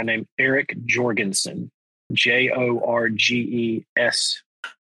by a guy named Eric Jorgensen, Jorgeson,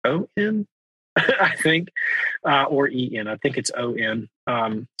 I think, or En. I think it's On.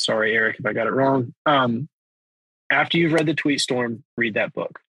 Sorry, Eric, if I got it wrong. After you've read the tweet storm, read that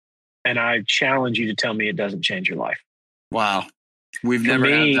book. And I challenge you to tell me it doesn't change your life. Wow. We've never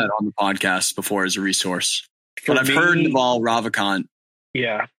had that on the podcast before as a resource. But I've heard Naval Ravikant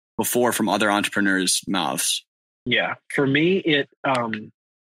before from other entrepreneurs' mouths. Yeah. For me, it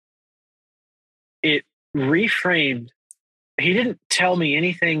reframed. He didn't tell me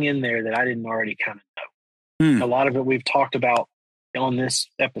anything in there that I didn't already kind of know. A lot of it we've talked about on this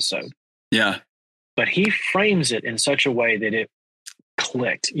episode. Yeah. But he frames it in such a way that it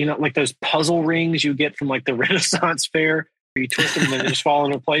clicked. You know, like those puzzle rings you get from like the Renaissance fair where you twist them and they just fall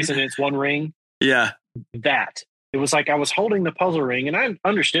into place and it's one ring. Yeah. That. It was like I was holding the puzzle ring and I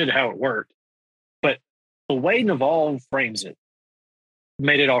understood how it worked. But the way Naval frames it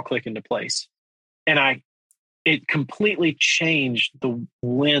made it all click into place. And it completely changed the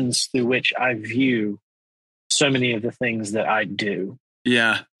lens through which I view so many of the things that I do.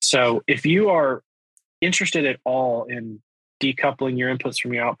 Yeah. So if you are interested at all in decoupling your inputs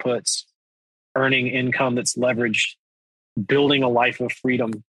from your outputs, earning income that's leveraged, building a life of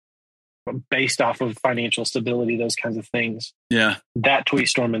freedom based off of financial stability, those kinds of things. Yeah. That tweet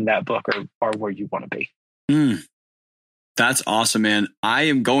storm and that book are where you want to be. That's awesome, man. I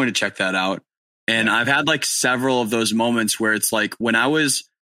am going to check that out. And I've had like several of those moments where it's like when I was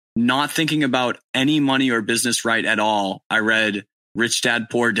not thinking about any money or business right at all, I read Rich Dad,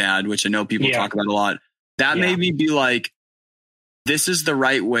 Poor Dad, which I know people talk about a lot. That made me be like, this is the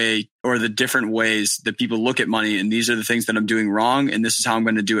right way or the different ways that people look at money. And these are the things that I'm doing wrong. And this is how I'm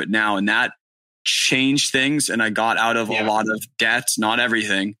going to do it now. And that changed things. And I got out of a lot of debts, not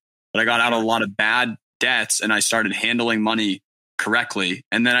everything, but I got out of a lot of bad debts and I started handling money correctly.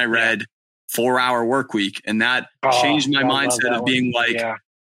 And then I read 4-Hour Workweek, and that changed my mindset of being like,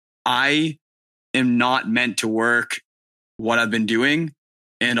 I am not meant to work what I've been doing.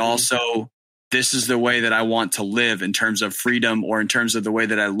 And also this is the way that I want to live in terms of freedom or in terms of the way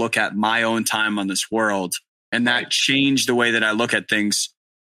that I look at my own time on this world. And that changed the way that I look at things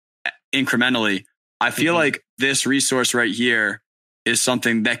incrementally. I feel like this resource right here is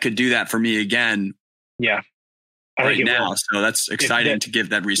something that could do that for me again. Yeah. Right now. So that's exciting to give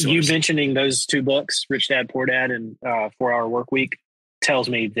that resource. You mentioning those two books, Rich Dad, Poor Dad and 4-Hour Workweek, tells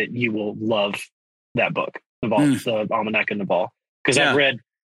me that you will love that book, the Almanac and Naval. Because I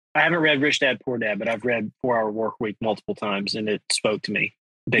haven't read Rich Dad, Poor Dad, but I've read 4-Hour Workweek multiple times and it spoke to me.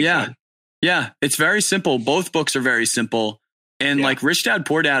 Big time. Yeah. It's very simple. Both books are very simple. And like Rich Dad,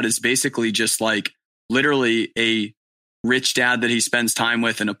 Poor Dad is basically just like literally a rich dad that he spends time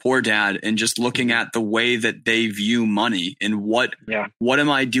with and a poor dad, and just looking at the way that they view money and what am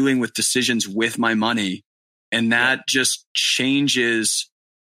I doing with decisions with my money. And that just changes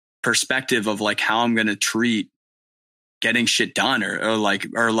perspective of like how I'm going to treat getting shit done or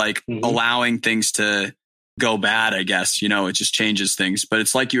allowing things to go bad, I guess, it just changes things. But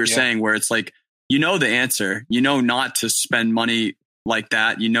it's like you were saying, where it's like, the answer, not to spend money like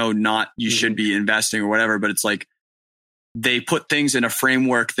that, you should be investing or whatever, but it's like, they put things in a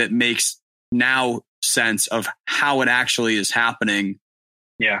framework that makes now sense of how it actually is happening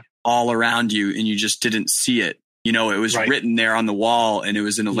all around you. And you just didn't see it. It was written there on the wall and it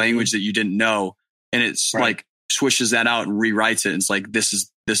was in a language that you didn't know. And it's like swishes that out and rewrites it. And it's like, this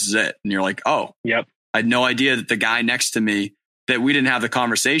is it. And you're like, I had no idea that the guy next to me, that we didn't have the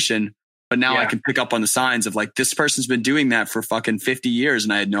conversation, but now I can pick up on the signs of like, this person's been doing that for fucking 50 years.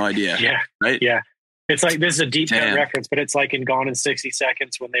 And I had no idea. Yeah. Right. Yeah. It's like, this is a deep cut reference, but it's like in Gone in 60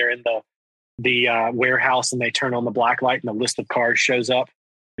 Seconds when they're in the warehouse and they turn on the black light and the list of cars shows up.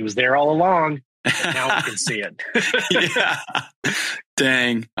 It was there all along. Now we can see it.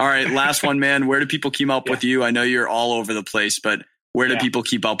 Dang. All right. Last one, man. Where do people keep up with you? I know you're all over the place, but where do people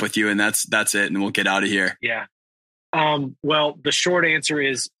keep up with you? And that's it. And we'll get out of here. Yeah. Well, the short answer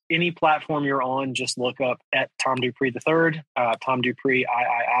is any platform you're on, just look up at Tom Dupree III, Tom Dupree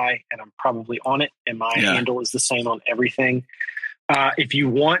III, and I'm probably on it. And my handle is the same on everything. If you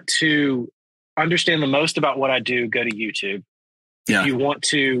want to understand the most about what I do, go to YouTube. Yeah. If you want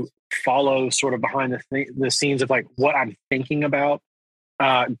to follow sort of behind the scenes of like what I'm thinking about,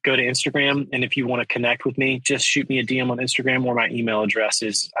 go to Instagram. And if you want to connect with me, just shoot me a DM on Instagram, or my email address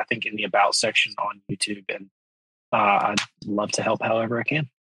is, I think, in the About section on YouTube. And I'd love to help however I can.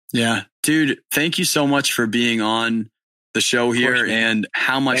 Yeah. Dude, thank you so much for being on the show here and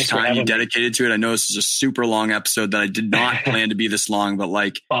how much time you dedicated to it. I know this is a super long episode that I did not plan to be this long, but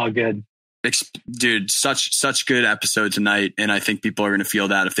like, all good. Dude, such good episode tonight. And I think people are going to feel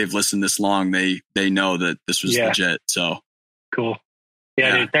that if they've listened this long, they know that this was legit. So cool.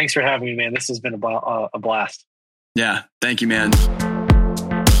 Yeah, dude, thanks for having me, man. This has been a blast. Yeah. Thank you, man.